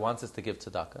tzedakah, God wants us to give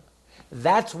tzedakah.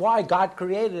 That's why God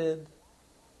created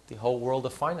the whole world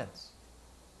of finance.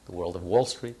 The world of Wall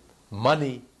Street,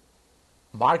 money,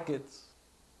 markets,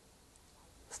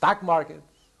 stock markets,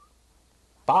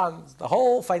 bonds. The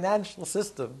whole financial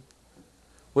system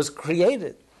was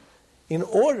created in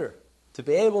order to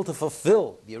be able to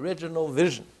fulfill the original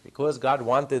vision. Because God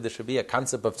wanted there should be a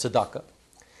concept of tzedakah.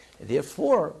 And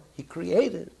therefore, He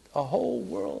created a whole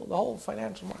world, the whole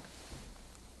financial market.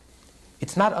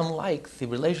 It's not unlike the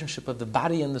relationship of the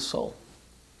body and the soul.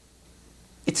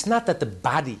 It's not that the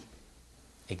body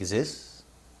exists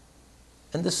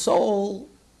and the soul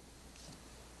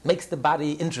makes the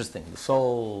body interesting. The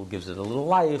soul gives it a little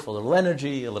life, a little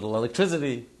energy, a little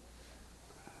electricity.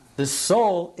 The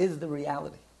soul is the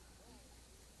reality.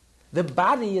 The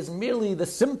body is merely the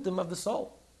symptom of the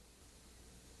soul.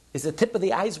 It's the tip of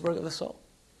the iceberg of the soul.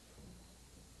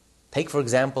 Take, for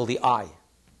example, the eye.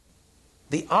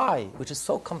 The eye, which is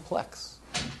so complex.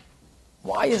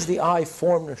 Why is the eye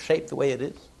formed or shaped the way it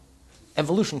is?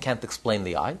 Evolution can't explain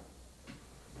the eye.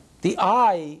 The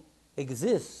eye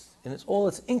exists in all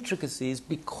its intricacies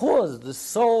because the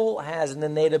soul has an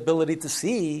innate ability to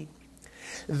see.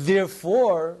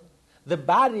 Therefore, the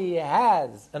body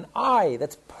has an eye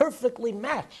that's perfectly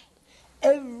matched.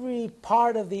 Every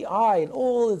part of the eye and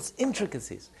all its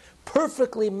intricacies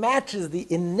perfectly matches the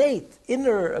innate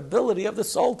inner ability of the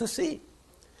soul to see.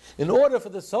 In order for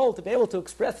the soul to be able to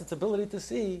express its ability to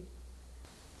see,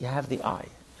 you have the eye,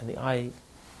 and the eye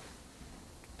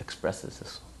expresses the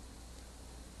soul.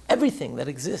 Everything that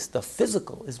exists, the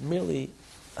physical, is merely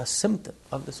a symptom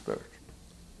of the spiritual.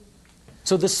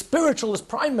 So the spiritual is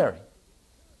primary,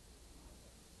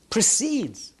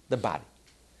 precedes the body.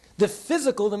 The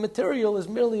physical, the material, is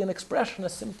merely an expression, a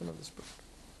symptom of the spiritual.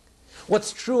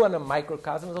 What's true on a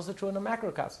microcosm is also true on a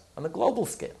macrocosm, on a global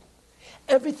scale.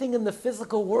 Everything in the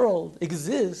physical world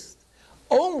exists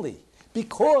only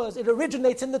because it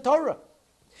originates in the Torah.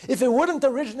 If it wouldn't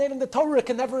originate in the Torah, it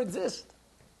can never exist.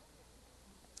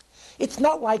 It's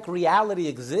not like reality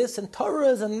exists, and Torah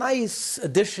is a nice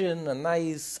addition, a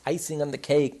nice icing on the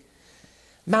cake.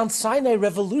 Mount Sinai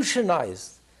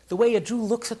revolutionized the way a Jew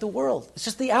looks at the world. It's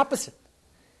just the opposite.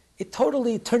 It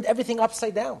totally turned everything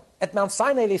upside down. At Mount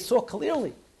Sinai, they saw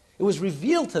clearly. It was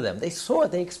revealed to them. They saw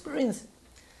it, they experienced it.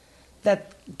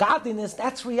 That godliness,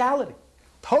 that's reality.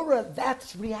 Torah,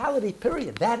 that's reality,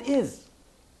 period. That is.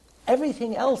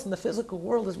 Everything else in the physical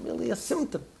world is merely a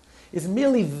symptom. Is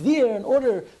merely there in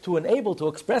order to enable, to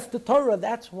express the Torah.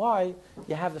 That's why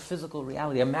you have the physical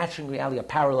reality, a matching reality, a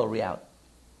parallel reality.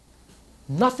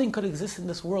 Nothing could exist in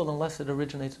this world unless it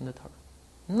originates in the Torah.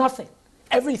 Nothing.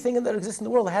 Everything that exists in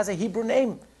the world has a Hebrew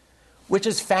name, which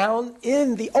is found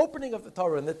in the opening of the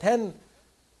Torah, in the 10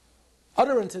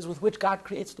 utterances with which God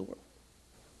creates the world.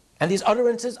 And these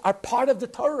utterances are part of the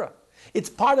Torah. It's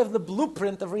part of the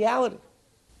blueprint of reality.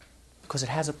 Because it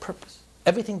has a purpose.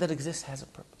 Everything that exists has a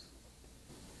purpose.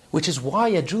 Which is why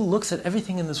a Jew looks at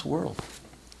everything in this world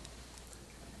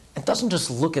and doesn't just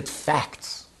look at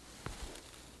facts.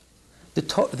 The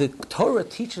Torah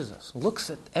teaches us, looks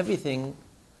at everything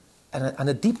on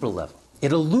a deeper level.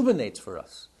 It illuminates for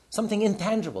us something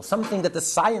intangible, something that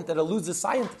eludes the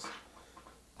scientist.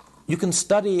 You can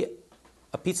study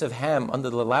a piece of ham under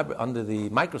the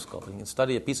microscope. You can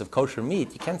study a piece of kosher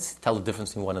meat. You can't tell the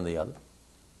difference between one and the other.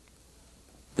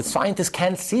 The scientist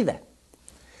can't see that.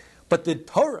 But the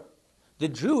Torah, the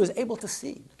Jew is able to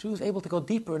see. The Jew is able to go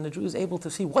deeper, and the Jew is able to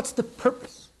see what's the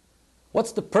purpose.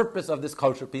 What's the purpose of this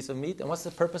kosher piece of meat, and what's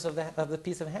the purpose of the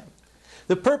piece of ham?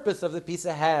 The purpose of the piece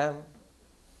of ham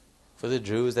for the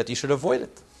Jew is that you should avoid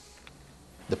it.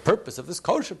 The purpose of this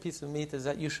kosher piece of meat is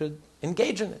that you should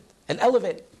engage in it and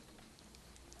elevate it.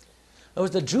 In other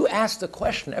words, the Jew asks the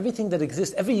question, everything that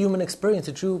exists, every human experience,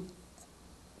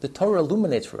 the Torah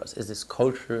illuminates for us. Is this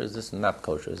kosher? Is this not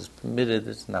kosher? Is this permitted?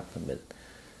 Is this not permitted?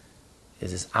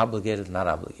 Is this obligated? Not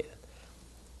obligated?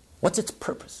 What's its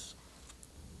purpose?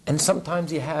 And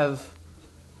sometimes you have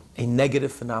a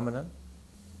negative phenomenon,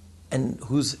 and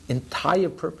whose entire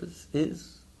purpose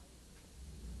is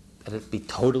that it be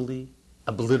totally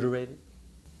obliterated,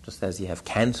 just as you have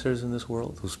cancers in this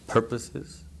world, whose purpose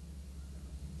is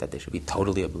that they should be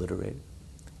totally obliterated.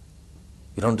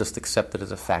 You don't just accept it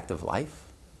as a fact of life.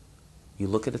 You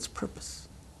look at its purpose.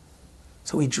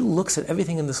 So a Jew looks at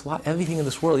everything in this world.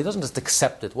 He doesn't just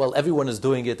accept it. Well, everyone is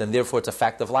doing it, and therefore it's a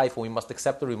fact of life, and we must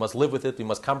accept it, we must live with it, we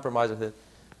must compromise with it.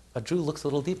 A Jew looks a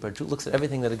little deeper. A Jew looks at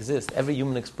everything that exists, every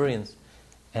human experience,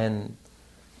 and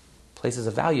places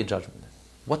a value judgment.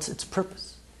 What's its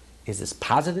purpose? Is this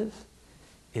positive?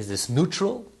 Is this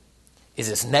neutral? Is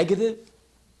this negative?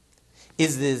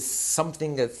 Is this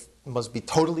something that must be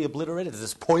totally obliterated? Is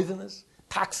this poisonous,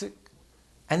 toxic?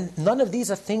 And none of these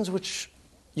are things which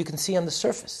you can see on the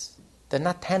surface. They're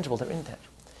not tangible, they're intangible.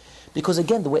 Because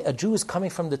again, the way a Jew is coming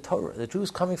from the Torah, the Jew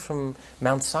is coming from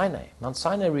Mount Sinai. Mount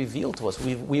Sinai revealed to us.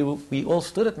 We all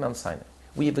stood at Mount Sinai.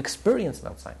 We have experienced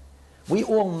Mount Sinai. We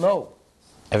all know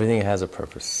everything has a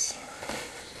purpose.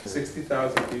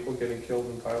 60,000 people getting killed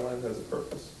in Thailand has a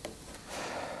purpose.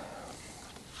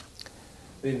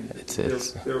 I mean,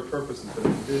 there are purposes, but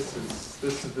this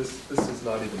is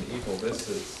not even evil. This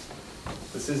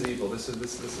is evil. This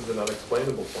is an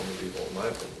unexplainable form of evil, in my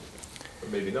opinion. Or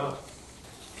maybe not.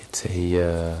 It's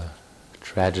a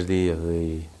tragedy of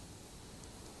the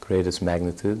greatest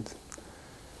magnitude.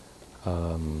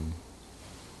 A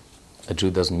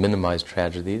Jew doesn't minimize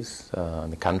tragedies. On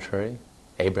the contrary,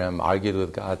 Abraham argued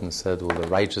with God and said, "Will the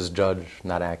righteous judge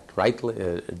not act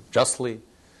justly?"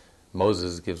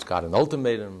 Moses gives God an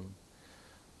ultimatum.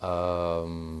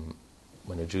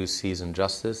 When a Jew sees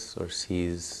injustice or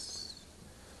sees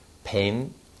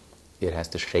pain, it has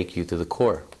to shake you to the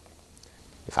core.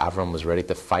 If Avram was ready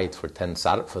to fight for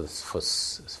the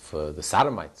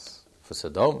Sodomites, for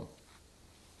Sodom,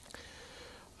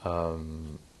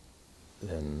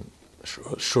 then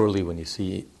surely when you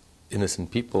see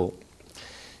innocent people,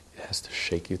 it has to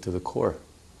shake you to the core.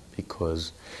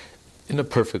 Because in a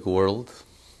perfect world,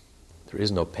 there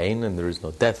is no pain, and there is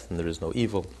no death, and there is no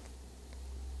evil.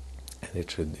 And it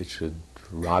should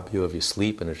rob you of your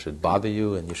sleep, and it should bother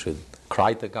you, and you should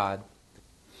cry to God.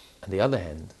 On the other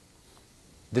hand,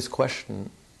 this question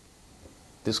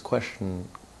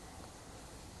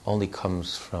only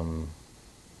comes from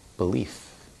belief.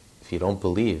 If you don't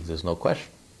believe, there's no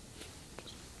question.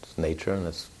 It's nature, and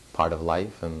it's part of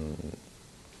life, and it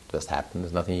just happened.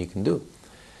 There's nothing you can do.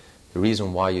 The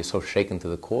reason why you're so shaken to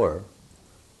the core,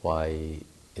 why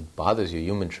it bothers you,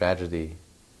 human tragedy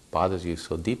bothers you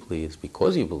so deeply, is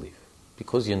because you believe.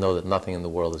 Because you know that nothing in the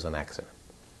world is an accident.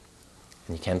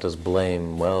 And you can't just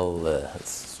blame,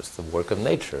 it's just the work of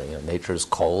nature. Nature is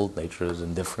cold, nature is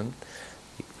indifferent.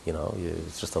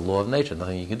 It's just a law of nature,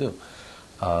 nothing you can do.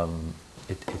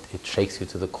 It shakes you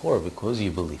to the core because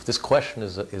you believe. This question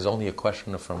is only a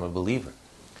question from a believer.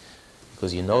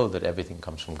 Because you know that everything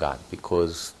comes from God.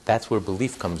 Because that's where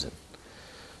belief comes in.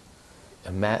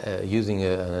 Using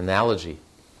an analogy,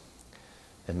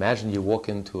 imagine you walk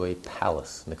into a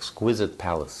palace, an exquisite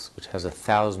palace, which has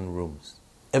 1,000 rooms.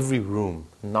 Every room,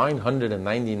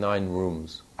 999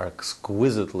 rooms, are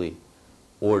exquisitely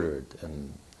ordered,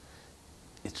 and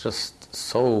it's just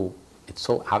so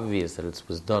obvious that it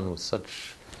was done with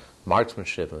such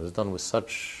marksmanship, and it was done with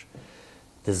such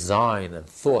design and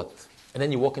thought. And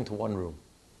then you walk into one room,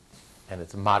 and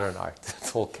it's modern art.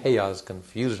 It's all chaos,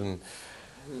 confusion.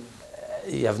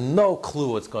 You have no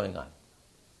clue what's going on.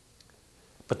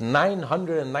 but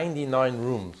 999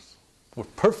 rooms were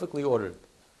perfectly ordered.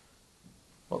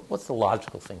 Well, what's the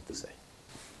logical thing to say?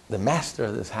 The master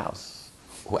of this house,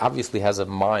 who obviously has a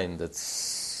mind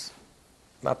that's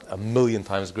not 1,000,000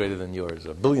 times greater than yours,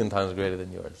 or 1,000,000,000 times greater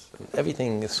than yours.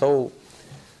 Everything is so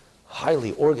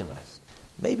highly organized.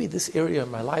 Maybe this area of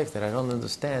my life that I don't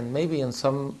understand, maybe in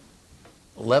some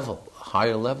level,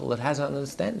 higher level, it has an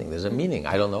understanding. There's a meaning.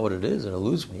 I don't know what it is. It'll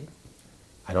lose me.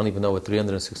 I don't even know what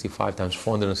 365 times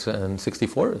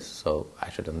 464 is, so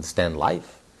I should understand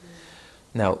life.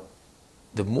 Now,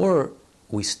 the more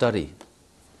we study,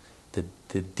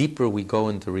 the deeper we go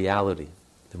into reality,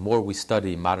 the more we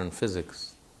study modern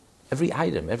physics, every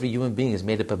item, every human being is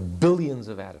made up of billions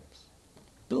of atoms.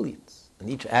 Billions. And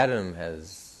each atom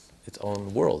has its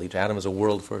own world. Each atom is a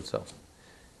world for itself.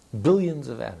 Billions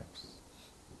of atoms.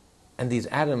 And these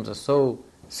atoms are so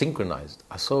synchronized,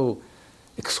 are so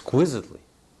exquisitely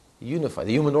unified.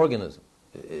 The human organism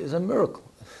is a miracle.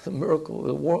 It's a miracle,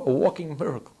 a walking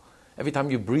miracle. Every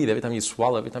time you breathe, every time you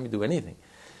swallow, every time you do anything.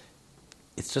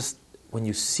 It's just when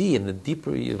you see, and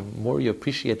the more you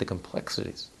appreciate the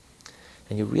complexities,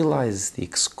 and you realize the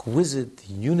exquisite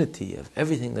unity of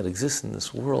everything that exists in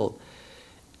this world,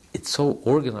 it's so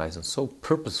organized and so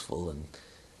purposeful,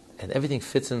 and everything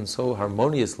fits in so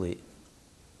harmoniously.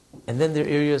 And then there are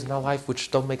areas in our life which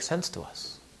don't make sense to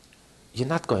us. You're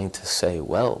not going to say,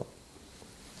 well,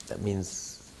 that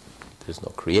means there's no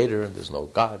creator, and there's no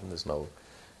God, and there's no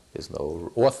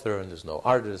author, and there's no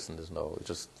artist, and there's no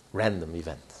just random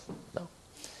events. No.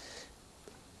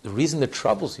 The reason it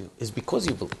troubles you is because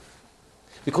you believe.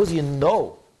 Because you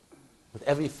know with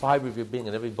every fiber of your being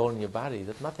and every bone in your body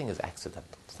that nothing is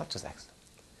accidental. It's not just accident.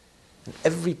 And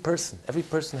every person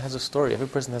has a story. Every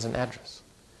person has an address.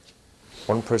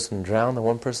 One person drowned and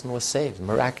one person was saved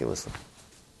miraculously.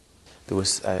 There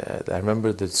was, I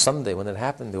remember the Sunday when it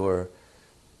happened, there were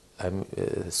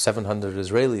 700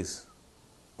 Israelis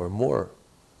or more.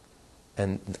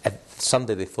 And at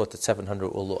Sunday they thought that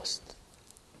 700 were lost.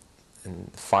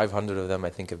 And 500 of them, I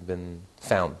think, have been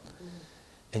found.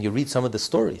 And you read some of the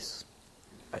stories.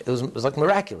 It was like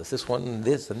miraculous. This one, and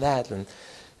this, and that, and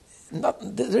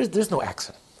there's no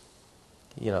accident.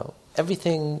 You know,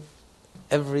 everything,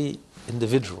 every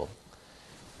individual.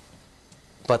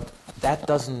 But that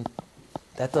doesn't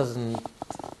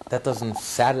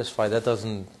satisfy. That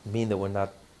doesn't mean that we're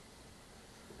not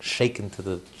shaken to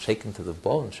the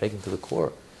bone, shaken to the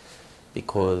core,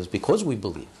 because we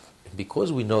believe, and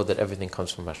because we know that everything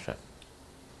comes from Hashem,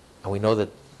 and we know that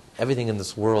everything in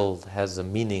this world has a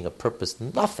meaning, a purpose.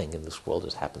 Nothing in this world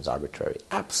just happens arbitrary.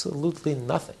 Absolutely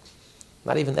nothing.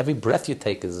 Not even every breath you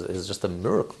take is just a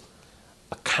miracle,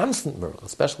 a constant miracle,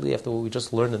 especially after what we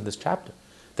just learned in this chapter,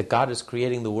 that God is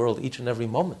creating the world each and every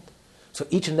moment. So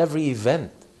each and every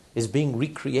event is being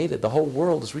recreated. The whole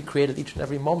world is recreated each and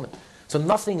every moment. So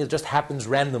nothing just happens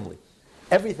randomly.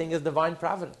 Everything is divine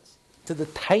providence, to the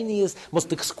tiniest,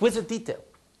 most exquisite detail.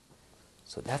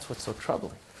 So that's what's so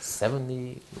troubling.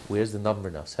 70, where's the number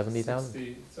now? 70,000?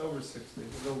 It's over 60.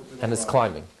 And it's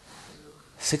climbing.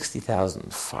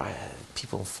 60,000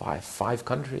 people in five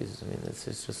countries. I mean, it's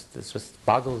just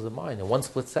boggles the mind. In one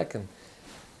split second,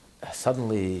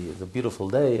 suddenly it's a beautiful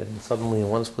day, and suddenly in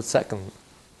one split second,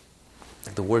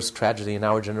 the worst tragedy in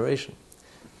our generation,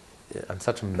 on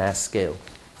such a mass scale,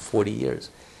 40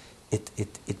 years. It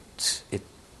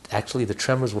actually, the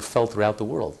tremors were felt throughout the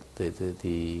world.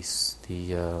 The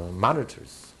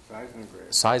monitors,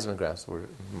 seismographs were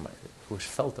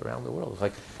felt around the world.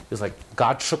 It was like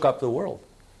God shook up the world.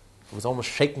 It was almost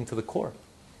shaking to the core.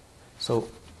 So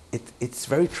it's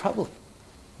very troubling.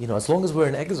 You know, as long as we're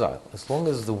in exile, as long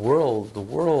as the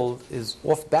world is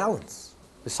off balance,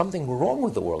 there's something wrong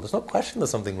with the world. There's no question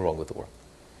there's something wrong with the world.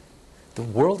 The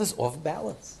world is off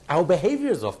balance. Our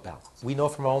behavior is off balance. We know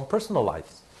from our own personal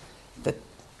lives that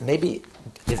maybe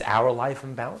is our life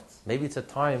in balance? Maybe it's a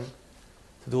time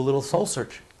to do a little soul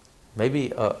search.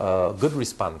 Maybe a good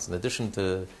response, in addition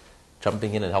to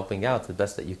jumping in and helping out the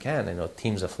best that you can. I know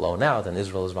teams have flown out and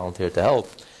Israel has volunteered to help.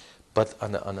 But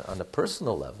on a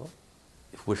personal level,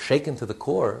 if we're shaken to the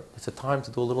core, it's a time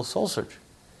to do a little soul search.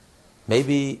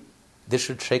 Maybe this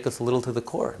should shake us a little to the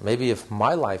core. Maybe if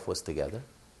my life was together,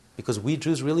 because we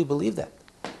Jews really believe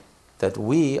that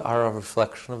we are a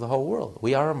reflection of the whole world.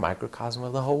 We are a microcosm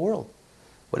of the whole world.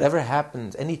 Whatever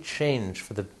happens, any change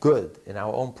for the good in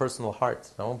our own personal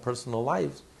hearts, in our own personal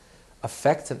lives,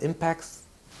 affects and impacts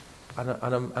on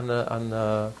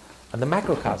the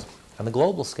macrocosm, on the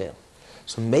global scale.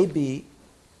 So maybe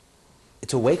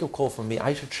it's a wake-up call for me.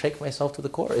 I should shake myself to the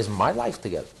core. Is my life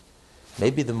together?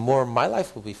 Maybe the more my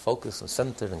life will be focused and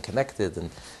centered and connected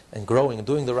and growing and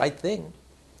doing the right thing,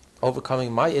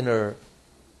 overcoming my inner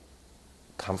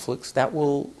conflicts, that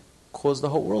will cause the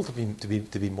whole world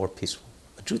to be more peaceful.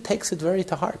 A Jew takes it very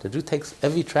to heart. A Jew takes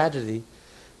every tragedy,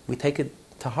 we take it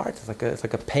to heart. It's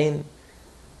like a pain.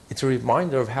 It's a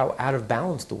reminder of how out of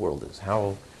balance the world is,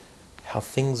 how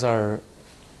things are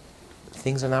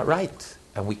not right.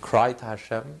 And we cry to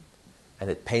Hashem, and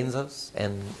it pains us,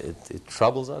 and it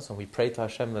troubles us, and we pray to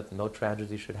Hashem that no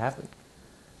tragedy should happen.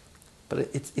 But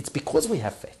it's because we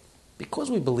have faith, because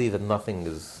we believe that nothing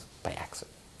is by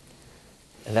accident.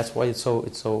 And that's why it's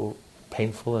so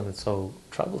painful and it's so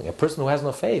troubling. A person who has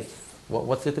no faith,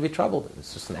 what's there to be troubled in?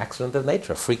 It's just an accident of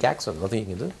nature, a freak accident, nothing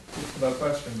you can do. Without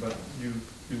question, but you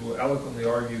will eloquently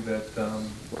argue that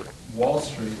Wall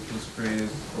Street was created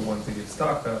for one to get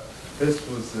stock up. This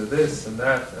was this and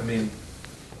that. I mean,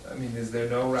 is there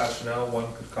no rationale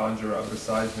one could conjure up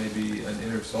besides maybe an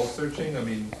inner soul searching? I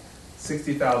mean,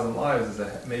 60,000 lives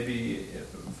is maybe,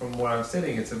 from where I'm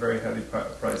sitting, it's a very heavy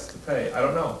price to pay. I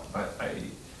don't know.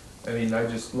 I mean, I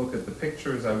just look at the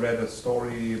pictures. I read a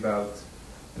story about,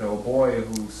 a boy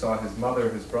who saw his mother,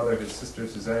 his brother, his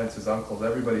sisters, his aunts, his uncles,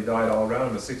 everybody died all around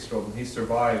him, a 6-year-old, and he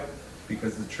survived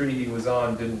because the tree he was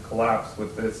on didn't collapse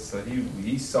with this.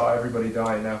 He saw everybody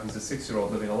die, and now he's a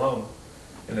 6-year-old living alone,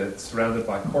 and it's surrounded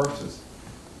by corpses.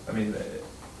 I mean...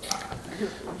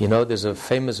 there's a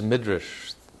famous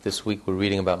midrash. This week we're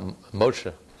reading about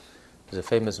Moshe. There's a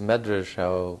famous midrash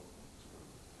how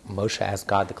Moshe asked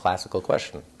God the classical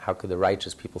question, how could the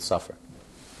righteous people suffer?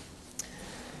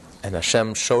 And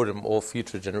Hashem showed him all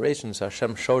future generations.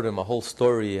 Hashem showed him a whole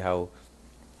story how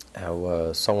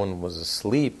someone was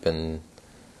asleep and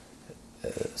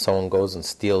someone goes and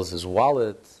steals his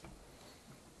wallet,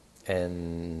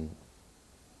 and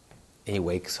he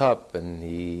wakes up and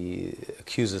he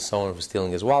accuses someone of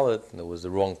stealing his wallet, and it was the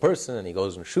wrong person, and he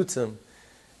goes and shoots him.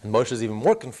 And Moshe's even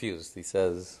more confused. He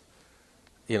says,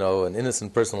 an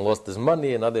innocent person lost his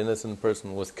money, another innocent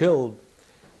person was killed.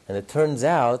 And it turns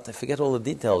out, I forget all the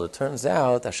details, it turns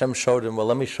out Hashem showed him, well,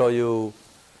 let me show you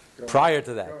prior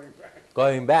to that,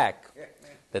 going back,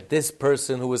 that this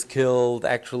person who was killed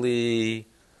actually,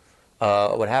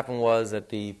 what happened was that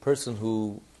the person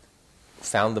who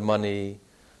found the money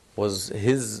was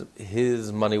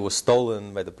his money was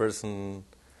stolen by the person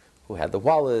who had the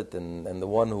wallet, and the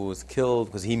one who was killed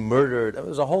because he murdered. It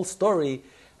was a whole story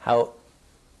how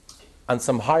on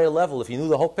some higher level, if you knew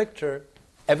the whole picture,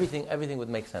 everything would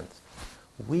make sense.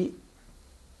 We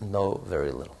know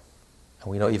very little,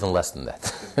 and we know even less than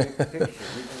that.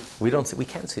 We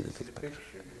can't see the big picture.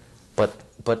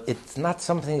 But it's not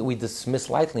something that we dismiss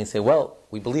lightly and say, well,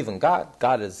 we believe in God.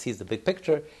 God sees the big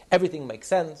picture. Everything makes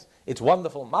sense. It's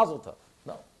wonderful. Mazel tov.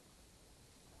 No.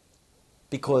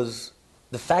 Because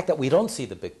the fact that we don't see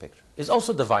the big picture is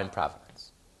also divine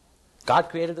providence. God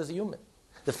created us as a human.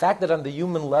 The fact that on the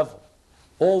human level,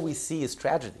 all we see is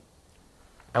tragedy,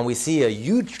 and we see a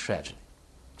huge tragedy,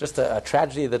 just a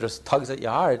tragedy that just tugs at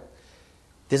your heart,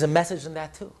 there's a message in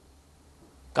that too.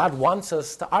 God wants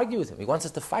us to argue with Him. He wants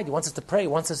us to fight. He wants us to pray. He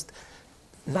wants us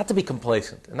not to be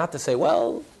complacent, and not to say,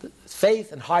 well,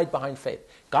 faith and hide behind faith.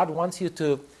 God wants you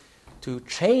to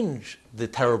change the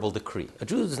terrible decree. A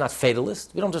Jew is not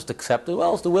fatalist. We don't just accept it.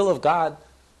 Well, it's the will of God.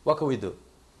 What can we do?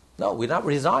 No, we're not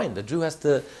resigned. The Jew has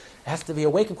to be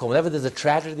awake and cool. Whenever there's a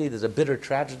tragedy, there's a bitter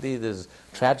tragedy, there's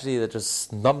tragedy that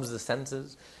just numbs the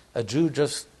senses, a Jew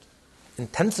just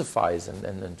intensifies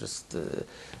and just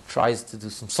tries to do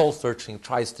some soul searching,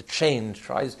 tries to change,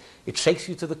 it shakes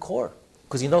you to the core,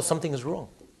 because you know something is wrong.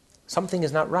 Something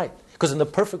is not right. Because in the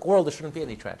perfect world, there shouldn't be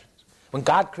any tragedies. When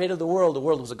God created the world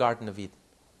was a Garden of Eden.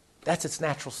 That's its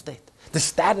natural state. The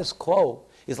status quo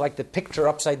is like the picture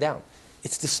upside down.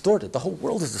 It's distorted. The whole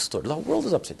world is distorted. The whole world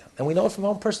is upside down. And we know it from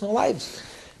our own personal lives.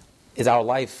 Is our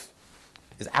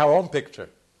own picture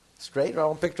straight, or our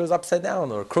own picture is upside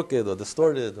down, or crooked, or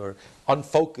distorted, or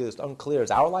unfocused, unclear?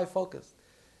 Is our life focused?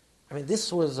 I mean,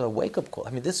 this was a wake-up call.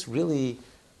 I mean, this really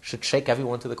should shake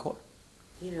everyone to the core.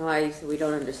 We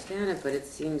don't understand it, but it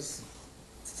seems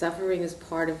suffering is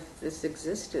part of this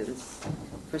existence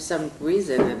for some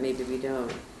reason that maybe we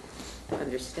don't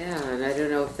understand. I don't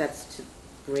know if that's to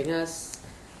bring us,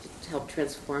 to help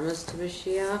transform us to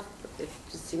Mashiach. It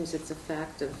just seems it's a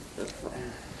fact of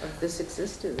this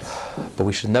existence. But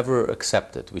we should never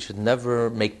accept it. We should never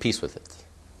make peace with it.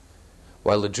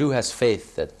 While the Jew has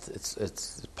faith that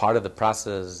it's part of the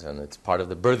process, and it's part of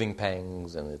the birthing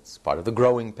pangs, and it's part of the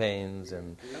growing pains,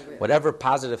 and whatever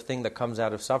positive thing that comes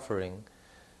out of suffering,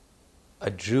 a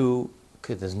Jew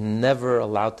is never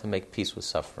allowed to make peace with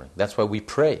suffering. That's why we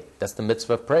pray. That's the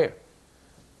mitzvah of prayer.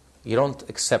 You don't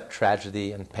accept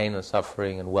tragedy and pain and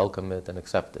suffering and welcome it and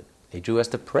accept it. A Jew has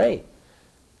to pray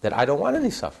that I don't want any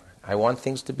suffering. I want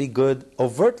things to be good,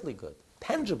 overtly good,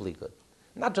 tangibly good.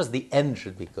 Not just the end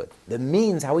should be good. The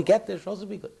means, how we get there, should also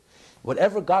be good.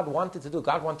 Whatever God wanted to do,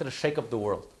 God wanted to shake up the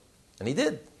world. And He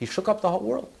did. He shook up the whole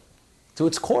world to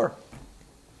its core.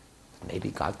 Maybe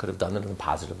God could have done it in a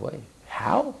positive way.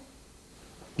 How?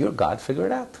 You're God, figure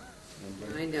it out.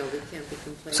 I know, we can't be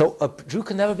complacent. So a Jew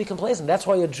can never be complacent. That's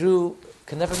why a Jew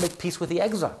can never make peace with the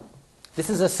exile. This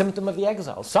is a symptom of the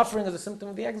exile. Suffering is a symptom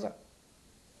of the exile.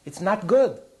 It's not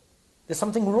good. There's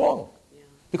something wrong. Yeah.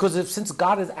 Because since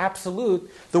God is absolute,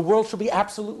 the world should be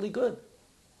absolutely good.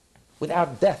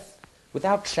 Without death,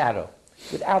 without shadow,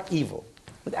 without evil,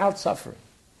 without suffering.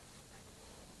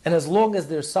 And as long as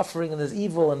there's suffering and there's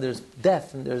evil and there's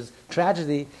death and there's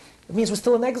tragedy, it means we're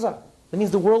still in exile. It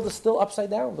means the world is still upside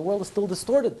down. The world is still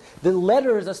distorted. The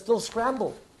letters are still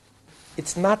scrambled.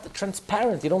 It's not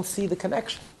transparent. You don't see the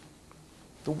connection.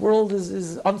 The world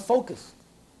is unfocused.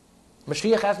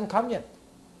 Mashiach hasn't come yet.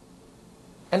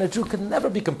 And a Jew can never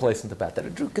be complacent about that. A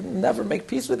Jew can never make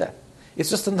peace with that. It's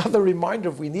just another reminder,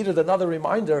 if we needed another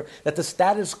reminder, that the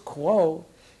status quo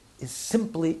is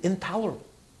simply intolerable.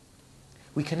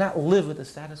 We cannot live with the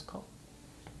status quo.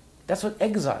 That's what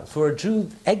exile. For a Jew,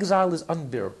 exile is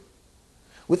unbearable.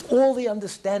 With all the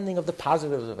understanding of the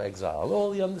positives of exile,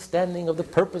 all the understanding of the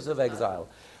purpose of exile,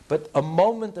 but a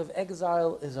moment of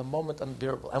exile is a moment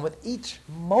unbearable. And with each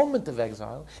moment of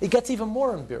exile, it gets even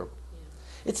more unbearable.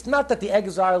 It's not that the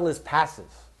exile is passive.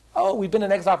 Oh, we've been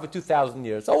in exile for 2,000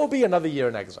 years. Oh, we'll be another year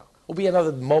in exile. We'll be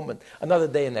another moment, another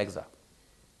day in exile.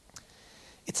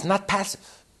 It's not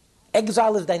passive.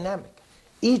 Exile is dynamic.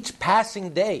 Each passing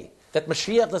day that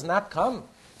Mashiach does not come,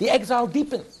 the exile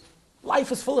deepens.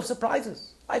 Life is full of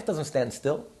surprises. Life doesn't stand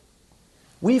still.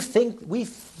 We think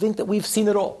that we've seen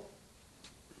it all.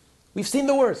 We've seen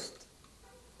the worst.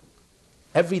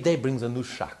 Every day brings a new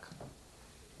shock.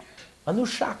 A new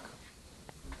shock.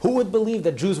 Who would believe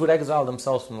that Jews would exile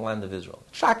themselves from the land of Israel?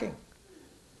 Shocking.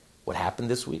 What happened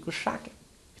this week was shocking.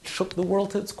 It shook the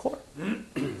world to its core.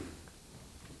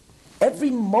 Every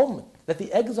moment that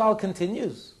the exile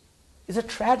continues is a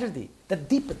tragedy that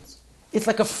deepens. It's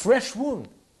like a fresh wound.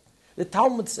 The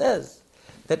Talmud says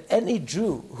that any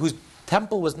Jew whose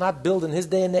temple was not built in his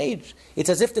day and age, it's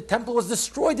as if the temple was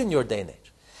destroyed in your day and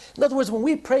age. In other words, when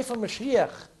we pray for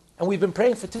Mashiach, and we've been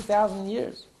praying for 2,000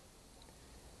 years,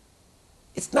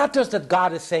 it's not just that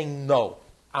God is saying, no,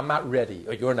 I'm not ready,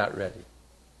 or you're not ready.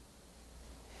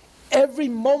 Every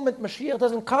moment Mashiach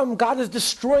doesn't come, God is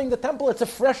destroying the temple. It's a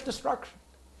fresh destruction.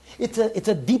 It's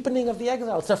a deepening of the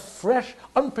exile. It's a fresh,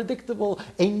 unpredictable,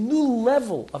 a new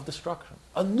level of destruction,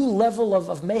 a new level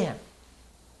of mayhem.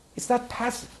 It's not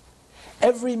passive.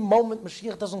 Every moment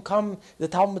Mashiach doesn't come, the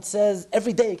Talmud says,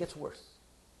 every day it gets worse.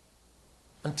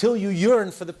 Until you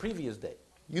yearn for the previous day.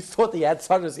 You thought you had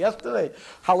tzadus yesterday.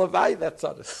 Halavai, that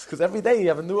tzadus. Because every day you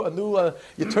have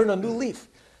you turn a new leaf.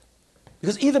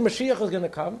 Because either Mashiach is going to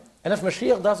come, and if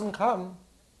Mashiach doesn't come,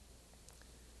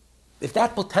 if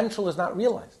that potential is not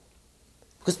realized,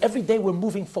 because every day we're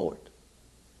moving forward.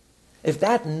 If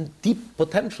that deep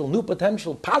potential, new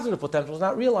potential, positive potential is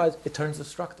not realized, it turns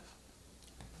destructive.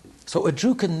 So a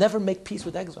Jew can never make peace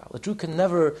with exile. A Jew can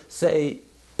never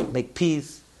make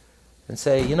peace and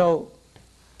say,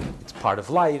 it's part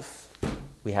of life.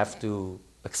 We have to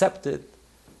accept it.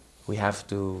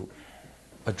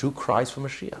 A Jew cries for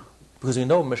Mashiach. Because when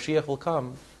Mashiach will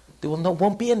come, there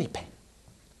won't be any pain.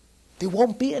 There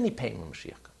won't be any pain when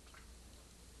Mashiach comes.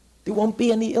 There won't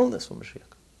be any illness when Mashiach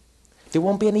comes. There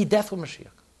won't be any death when Mashiach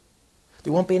comes.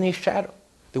 There won't be any shadow.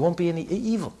 There won't be any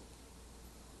evil.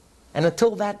 And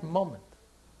until that moment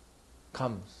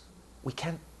comes, we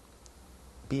can't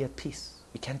be at peace.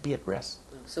 We can't be at rest.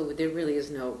 So there really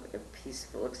is no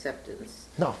peaceful acceptance.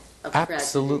 No, of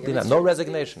absolutely not. No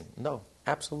resignation. No,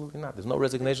 absolutely not. There's no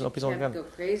resignation, no peace. You can't go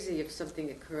crazy if something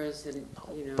occurs and,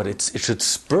 But it should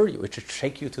spur you. It should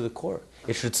shake you to the core.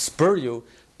 It should spur you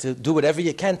to do whatever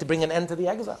you can to bring an end to the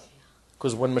exile.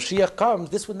 Because when Mashiach comes,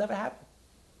 this would never happen.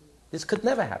 This could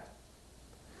never happen.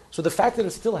 So the fact that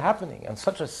it's still happening on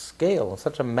such a scale, on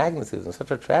such a magnitude, on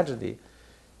such a tragedy,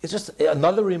 is just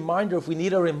another reminder, if we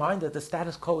need a reminder, that the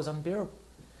status quo is unbearable.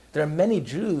 There are many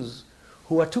Jews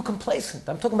who are too complacent.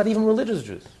 I'm talking about even religious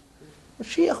Jews.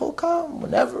 Mashiach will come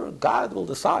whenever God will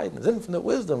decide, in His infinite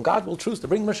wisdom, God will choose to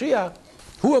bring Mashiach.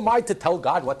 Who am I to tell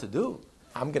God what to do?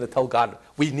 I'm going to tell God,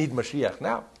 we need Mashiach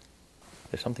now.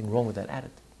 There's something wrong with that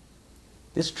attitude.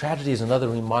 This tragedy is another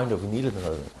reminder, we needed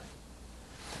another reminder.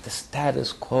 The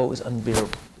status quo is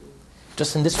unbearable.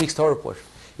 Just in this week's Torah portion,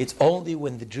 it's only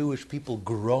when the Jewish people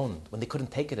groaned, when they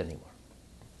couldn't take it anymore.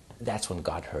 That's when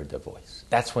God heard their voice.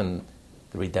 That's when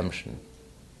the redemption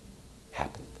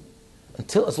happened.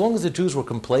 as long as the Jews were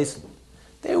complacent,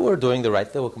 they were doing the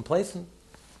right, they were complacent,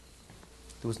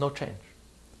 there was no change.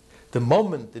 The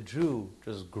moment the Jew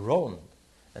just groaned,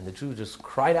 and the Jew just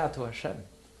cried out to Hashem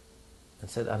and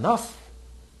said, enough,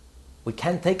 we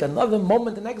can't take another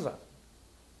moment in exile.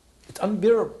 It's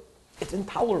unbearable. It's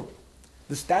intolerable.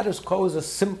 The status quo is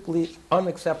simply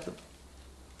unacceptable.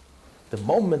 The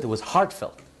moment it was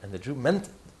heartfelt, and the Jew meant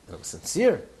it, and it was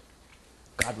sincere,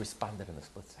 God responded in a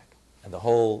split second. And the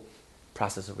whole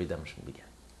process of redemption began.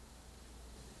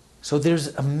 So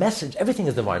there's a message. Everything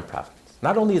is divine providence.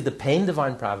 Not only is the pain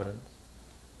divine providence,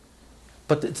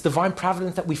 but it's divine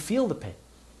providence that we feel the pain.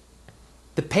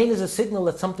 The pain is a signal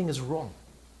that something is wrong.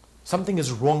 Something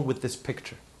is wrong with this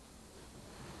picture.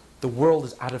 The world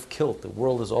is out of kilt. The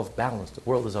world is off balance. The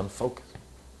world is unfocused.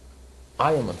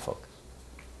 I am unfocused.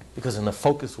 Because in a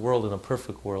focused world, in a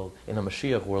perfect world, in a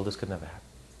Mashiach world, this could never happen.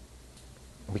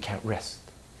 And we can't rest.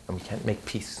 And we can't make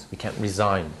peace. We can't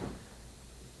resign.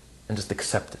 And just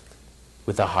accept it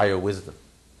with a higher wisdom.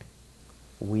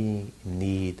 We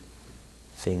need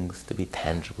things to be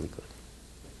tangibly good.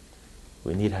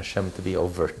 We need Hashem to be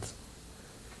overt.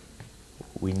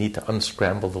 We need to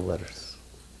unscramble the letters,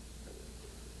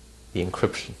 the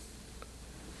encryption,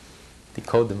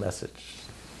 decode the message,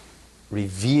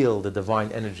 reveal the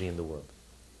divine energy in the world,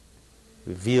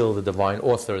 reveal the divine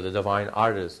author, the divine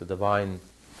artist, the divine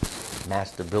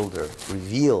master builder,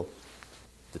 reveal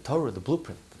the Torah, the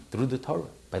blueprint, through the Torah.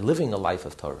 By living a life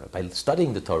of Torah, by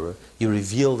studying the Torah, you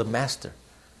reveal the master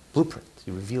blueprint,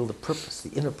 you reveal the purpose,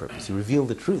 the inner purpose, you reveal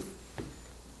the truth.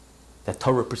 That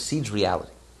Torah precedes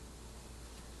reality.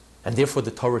 And therefore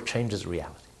the Torah changes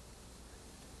reality.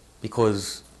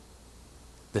 Because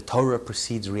the Torah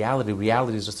precedes reality.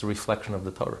 Reality is just a reflection of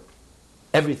the Torah.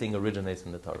 Everything originates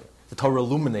in the Torah. The Torah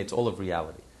illuminates all of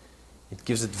reality. It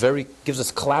gives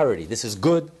us clarity. This is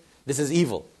good, this is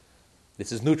evil,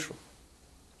 this is neutral.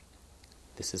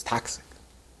 This is toxic.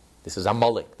 This is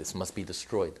Amalek. This must be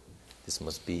destroyed. This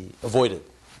must be avoided.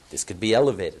 This could be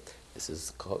elevated. This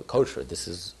is kosher. This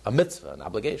is a mitzvah, an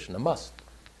obligation, a must.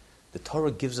 The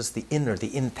Torah gives us the inner,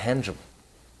 the intangible,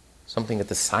 something that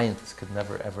the scientists could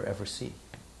never, ever, ever see.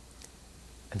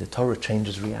 And the Torah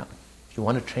changes reality. If you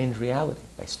want to change reality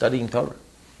by studying Torah,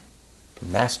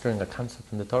 mastering a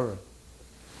concept in the Torah,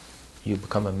 you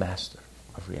become a master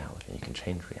of reality, and you can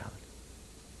change reality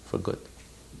for good.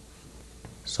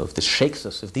 So if this shakes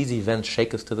us, if these events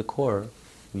shake us to the core,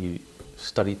 we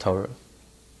study Torah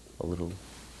a little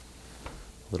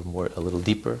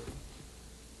deeper.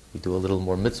 We do a little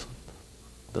more mitzvah,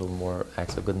 a little more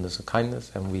acts of goodness and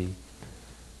kindness, and we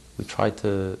try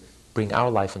to bring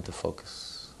our life into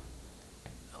focus,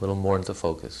 a little more into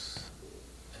focus,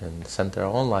 and center our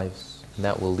own lives, and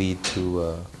that will lead to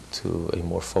a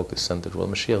more focused, centered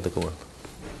world, Mashiach world.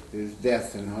 There's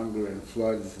death and hunger and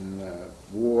floods and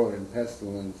war and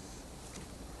pestilence.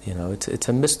 You know, it's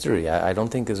a mystery. I don't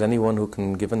think there's anyone who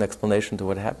can give an explanation to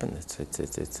what happened. It's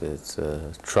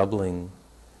a troubling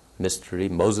mystery.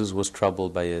 Moses was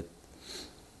troubled by it.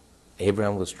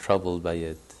 Abraham was troubled by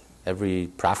it. Every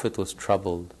prophet was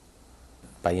troubled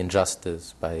by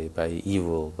injustice, by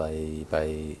evil,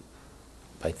 by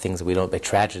things that we don't, by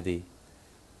tragedy.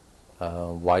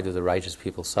 Why do the righteous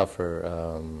people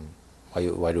suffer?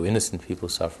 Why do innocent people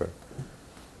suffer?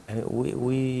 And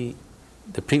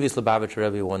the previous Lubavitcher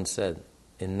Rebbe once said,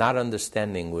 in not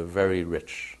understanding, we're very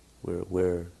rich.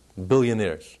 We're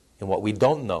billionaires. In what we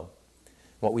don't know,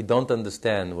 what we don't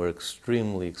understand, we're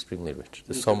extremely, extremely rich.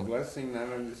 It's a blessing not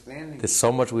understanding. There's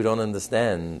so much we don't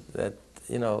understand that,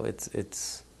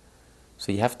 it's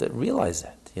so you have to realize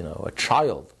that, a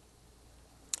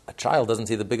child doesn't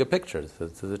see the bigger picture. To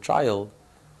the child,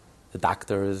 the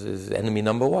doctor is enemy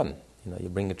number one. You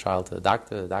bring a child to the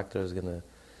doctor is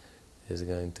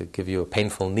going to give you a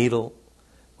painful needle.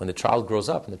 When the child grows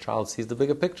up and the child sees the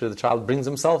bigger picture, the child brings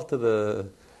himself to the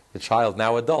child,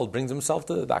 now adult, brings himself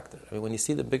to the doctor. When you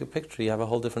see the bigger picture, you have a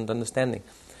whole different understanding.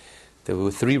 There were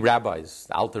 3 rabbis,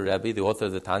 the Alter Rebbe, the author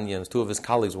of the Tanya, and 2 of his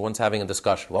colleagues were once having a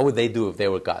discussion. What would they do if they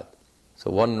were God? So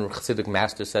one Hasidic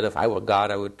master said, if I were God,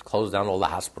 I would close down all the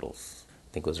hospitals.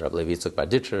 I think it was Rabbi Levi Yitzchak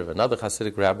Barditcher. Another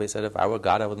Hasidic rabbi said, if I were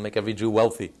God, I would make every Jew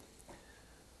wealthy.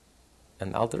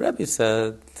 And Alter Rebbe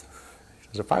said,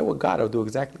 if I were God, I would do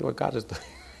exactly what God is doing.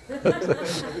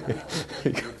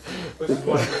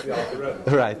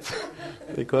 Right.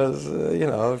 Because,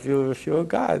 if you were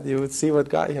God, you would see what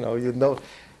God, you'd know.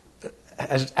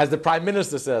 As the Prime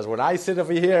Minister says, when I sit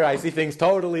over here, I see things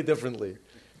totally differently.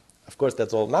 Of course,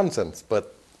 that's all nonsense,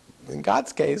 but in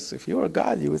God's case, if you were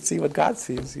God, you would see what God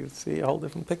sees. You would see a whole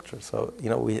different picture. So,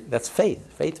 that's faith.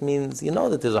 Faith means,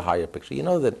 that there's a higher picture.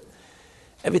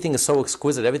 Everything is so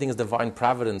exquisite. Everything is divine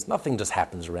providence. Nothing just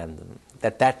happens random.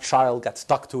 That child got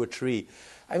stuck to a tree.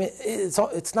 I mean,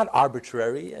 it's not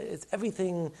arbitrary. It's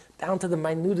everything down to the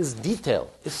minutest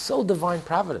detail. It's so divine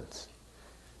providence.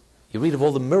 You read of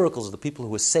all the miracles of the people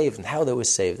who were saved and how they were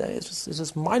saved. It's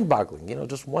just mind-boggling.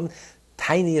 Just one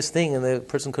tiniest thing and the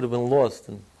person could have been lost.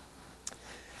 And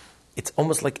it's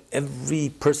almost like every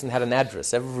person had an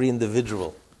address, every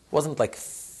individual. It wasn't like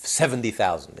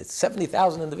 70,000. It's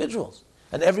 70,000 individuals.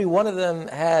 And every one of them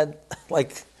had,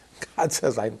 like, God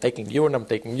says, I'm taking you and I'm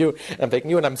taking you and I'm taking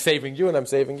you and I'm saving you and I'm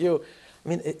saving you. I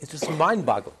mean, it's just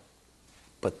mind-boggling.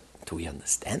 But do we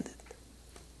understand it?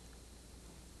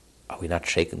 Are we not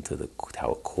shaken to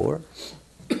our core?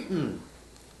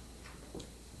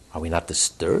 Are we not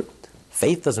disturbed?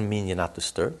 Faith doesn't mean you're not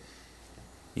disturbed.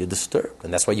 You're disturbed,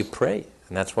 and that's why you pray,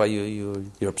 and that's why you're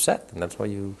upset, and that's why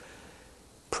you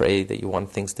pray that you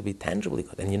want things to be tangibly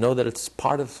good. And you know that it's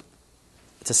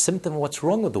a symptom of what's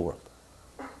wrong with the world.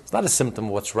 It's not a symptom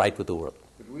of what's right with the world.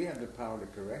 But we have the power to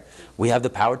correct it. We have the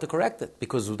power to correct it,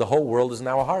 because the whole world is in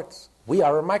our hearts. We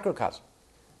are a microcosm.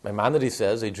 Maimonides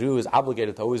says a Jew is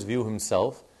obligated to always view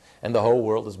himself and the whole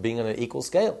world as being on an equal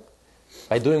scale.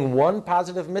 By doing one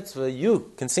positive mitzvah,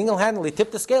 you can single-handedly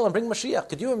tip the scale and bring Mashiach.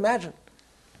 Could you imagine?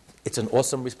 It's an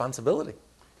awesome responsibility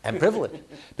and privilege.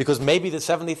 Because maybe the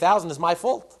 70,000 is my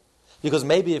fault. Because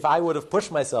maybe if I would have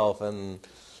pushed myself and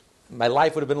my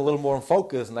life would have been a little more in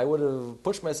focus, and I would have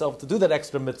pushed myself to do that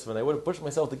extra mitzvah, and I would have pushed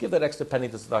myself to give that extra penny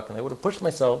to tzedakah, and I would have pushed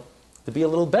myself to be a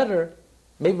little better,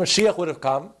 maybe Mashiach would have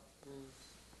come,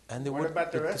 and What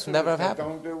about the rest of never us have that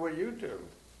happened. don't do what you do?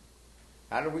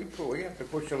 How do we push? We have to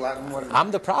push a lot more.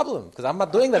 I'm the problem, because I'm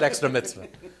not doing that extra mitzvah.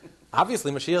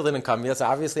 Obviously, Mashiach didn't come yet, so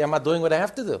obviously I'm not doing what I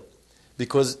have to do.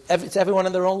 Because it's everyone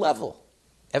on their own level.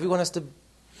 Everyone has to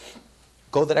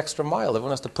go that extra mile.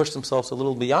 Everyone has to push themselves a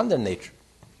little beyond their nature.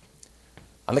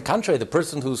 On the contrary, the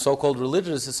person who's so-called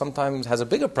religious sometimes has a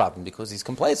bigger problem because he's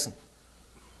complacent.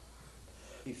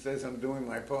 He says, I'm doing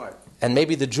my part. And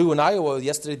maybe the Jew in Iowa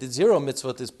yesterday did 0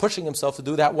 mitzvah, is pushing himself to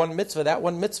do that one mitzvah. That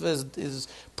one mitzvah is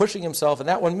pushing himself, and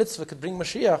that one mitzvah could bring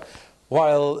Mashiach,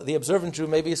 while the observant Jew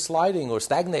maybe is sliding or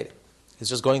stagnating. He's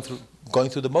just going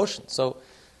through the motion. So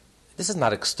this is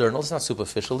not external, this is not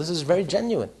superficial, this is very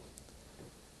genuine.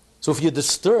 So if you're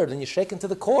disturbed and you're shaken to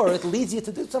the core, it leads you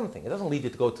to do something. It doesn't lead you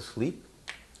to go to sleep.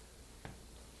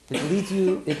 It leads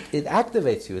you, it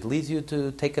activates you. It leads you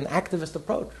to take an activist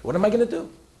approach. What am I going to do?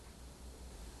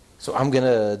 So I'm going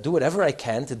to do whatever I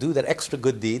can to do that extra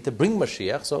good deed, to bring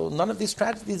Mashiach, so none of these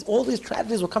tragedies, all these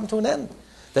tragedies will come to an end.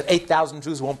 That 8,000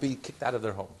 Jews won't be kicked out of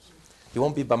their homes. You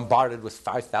won't be bombarded with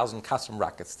 5,000 Qassam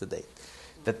rockets to date.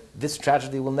 That this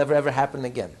tragedy will never ever happen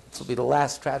again. This will be the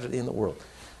last tragedy in the world.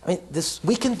 I mean,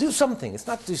 we can do something. It's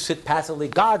not to sit passively,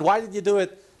 God, why did you do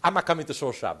it? I'm not coming to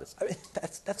Shul Shabbos. I mean,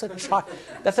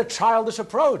 that's a childish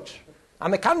approach.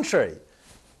 On the contrary,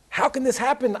 how can this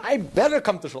happen? I better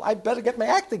come to Shul. I better get my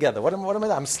act together. What am I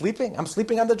doing? I'm sleeping. I'm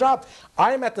sleeping on the job.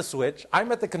 I'm at the switch.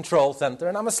 I'm at the control center,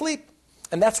 and I'm asleep.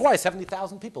 And that's why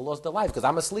 70,000 people lost their life, because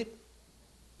I'm asleep.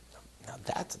 Now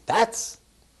that's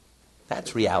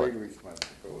reality. Big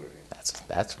responsibility.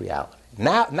 That's reality.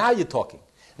 Now you're talking.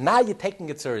 Now you're taking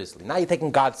it seriously. Now you're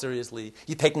taking God seriously.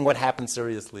 You're taking what happened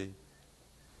seriously.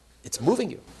 It's moving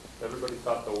you. Everybody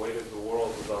thought the weight of the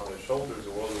world was on their shoulders.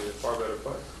 The world was in a far better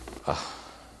place.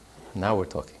 Now we're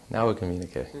talking. Now we're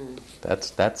communicating. That's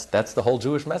the whole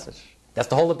Jewish message. That's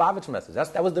the whole Lubavitch message.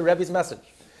 That was the Rebbe's message.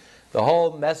 The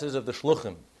whole message of the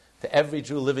Shluchim to every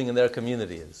Jew living in their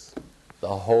community is the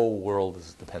whole world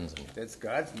depends on you. That's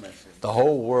God's message. The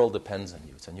whole world depends on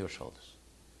you. It's on your shoulders.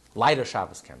 Light a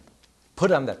Shabbos candle.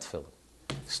 Put on that tefillin.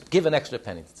 Give an extra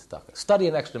penny to tzedakah. Study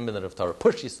an extra minute of Torah.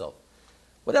 Push yourself.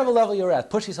 Whatever level you're at,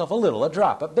 push yourself a little, a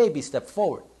drop, a baby step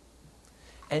forward.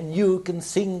 And you can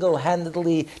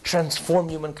single-handedly transform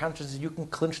human consciousness. You can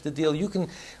clinch the deal. You can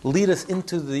lead us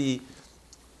into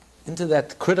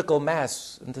that critical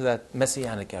mass, into that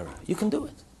messianic era. You can do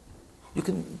it. You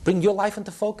can bring your life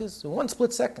into focus in one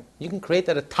split second. You can create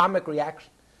that atomic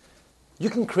reaction. You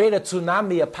can create a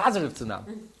tsunami, a positive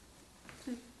tsunami,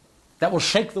 that will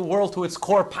shake the world to its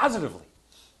core positively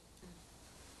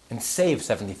and save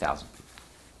 70,000 people.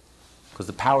 Because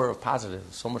the power of positive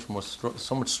is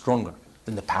so much stronger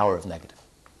than the power of negative.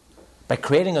 By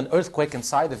creating an earthquake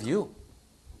inside of you,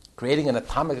 creating an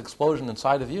atomic explosion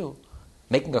inside of you,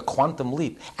 making a quantum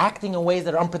leap, acting in ways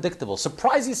that are unpredictable,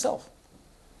 surprise yourself.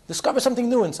 Discover something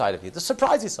new inside of you. Just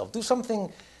surprise yourself. Do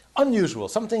something unusual,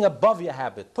 something above your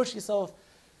habit. Push yourself.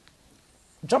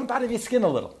 Jump out of your skin a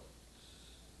little.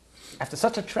 After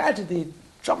such a tragedy,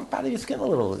 jump out of your skin a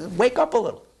little. Wake up a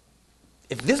little.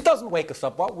 If this doesn't wake us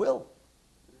up, what will?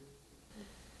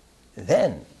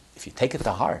 then, if you take it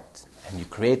to heart and you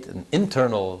create an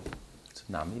internal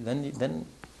tsunami, then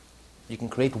you can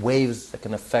create waves that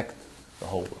can affect the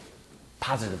whole world,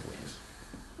 positive waves.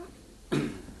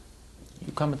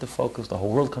 You come into focus, the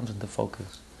whole world comes into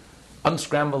focus.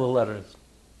 Unscramble the letters,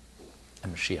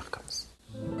 and Mashiach comes.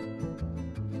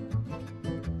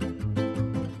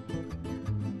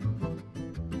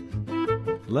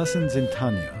 Lessons in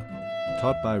Tanya,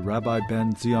 taught by Rabbi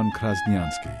Ben Zion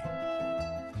Krasniansky.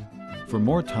 For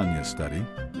more Tanya study,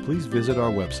 please visit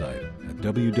our website at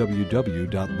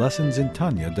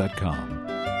www.lessonsintanya.com.